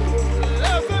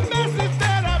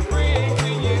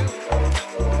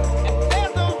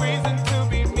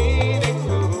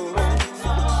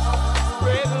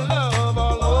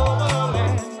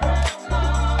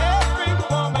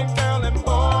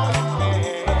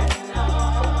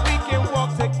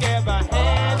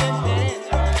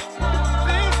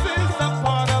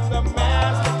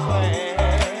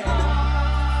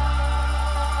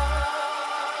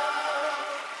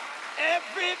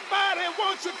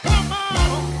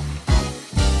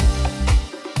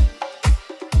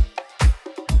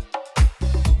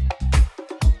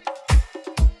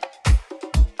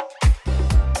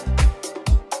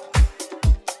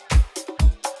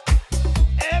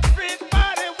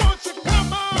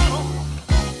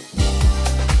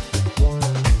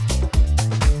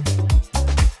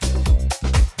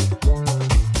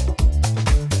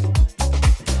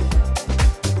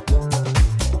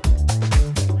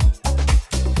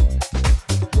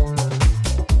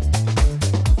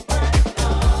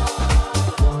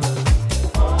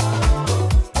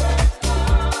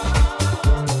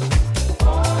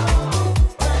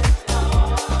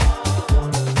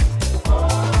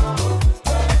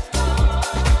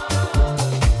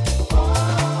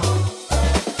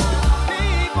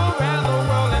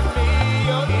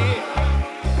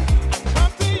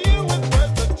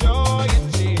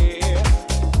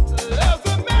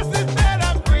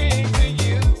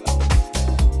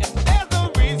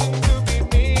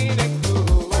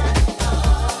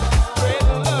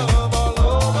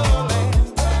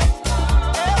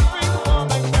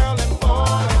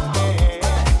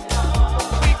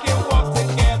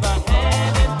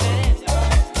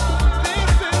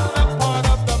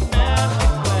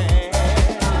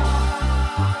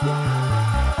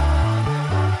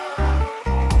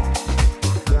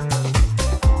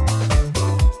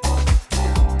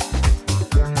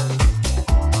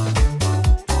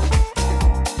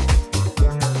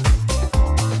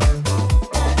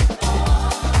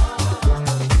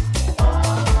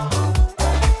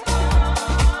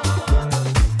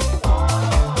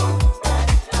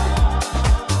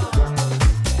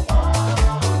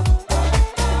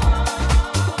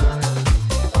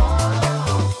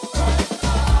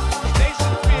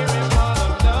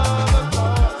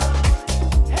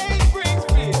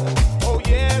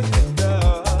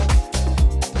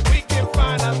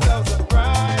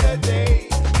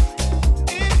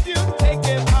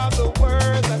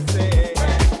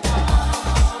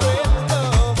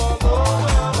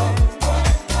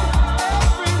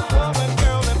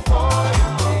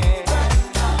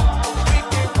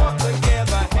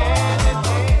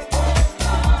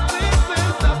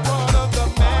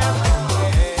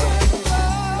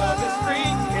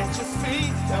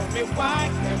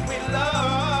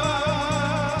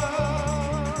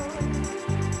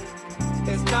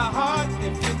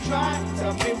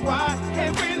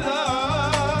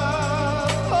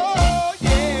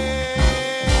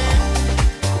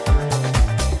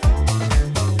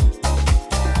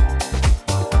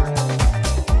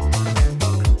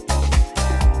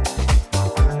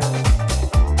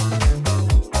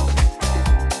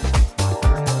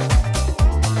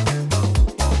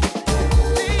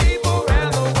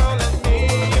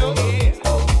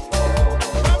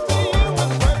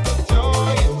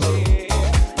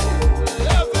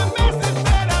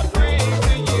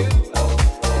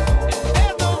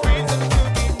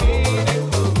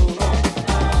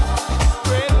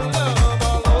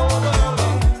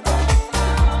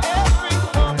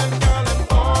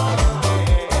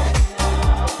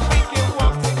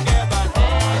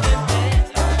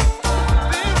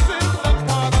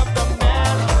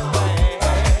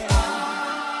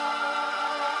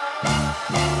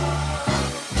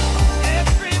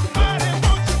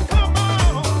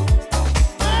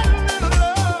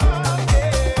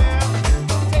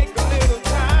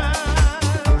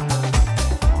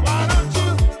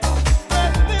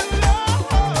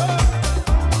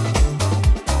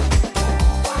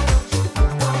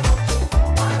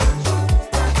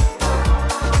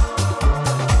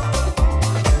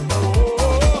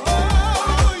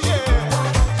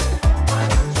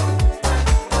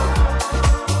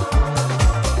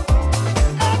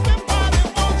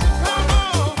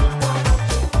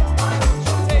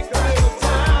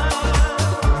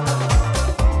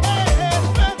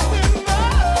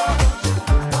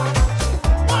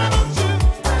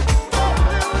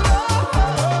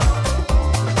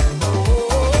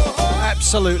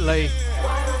Absolutely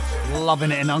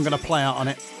loving it, and I'm going to play out on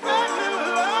it.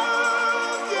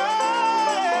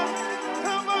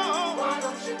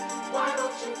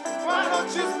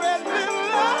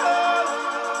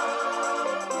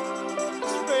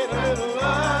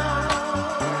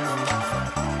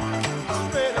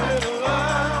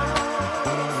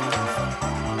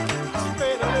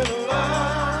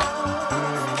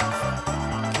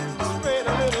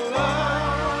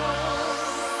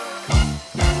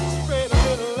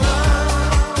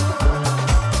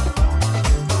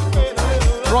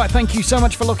 Right, thank you so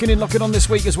much for locking on this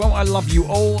week as well. I love you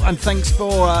all, and thanks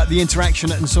for the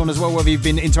interaction and so on as well, whether you've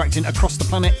been interacting across the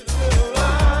planet.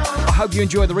 I hope you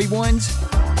enjoy the rewinds.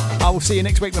 I will see you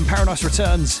next week when Paradise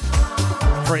returns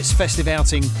for its festive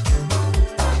outing.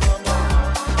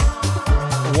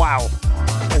 Wow,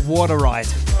 what a ride.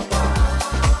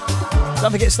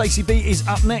 Don't forget Stacey B is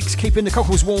up next, keeping the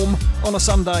cockles warm on a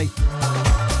Sunday.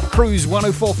 Cruise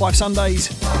 104.5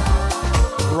 Sundays,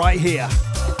 right here.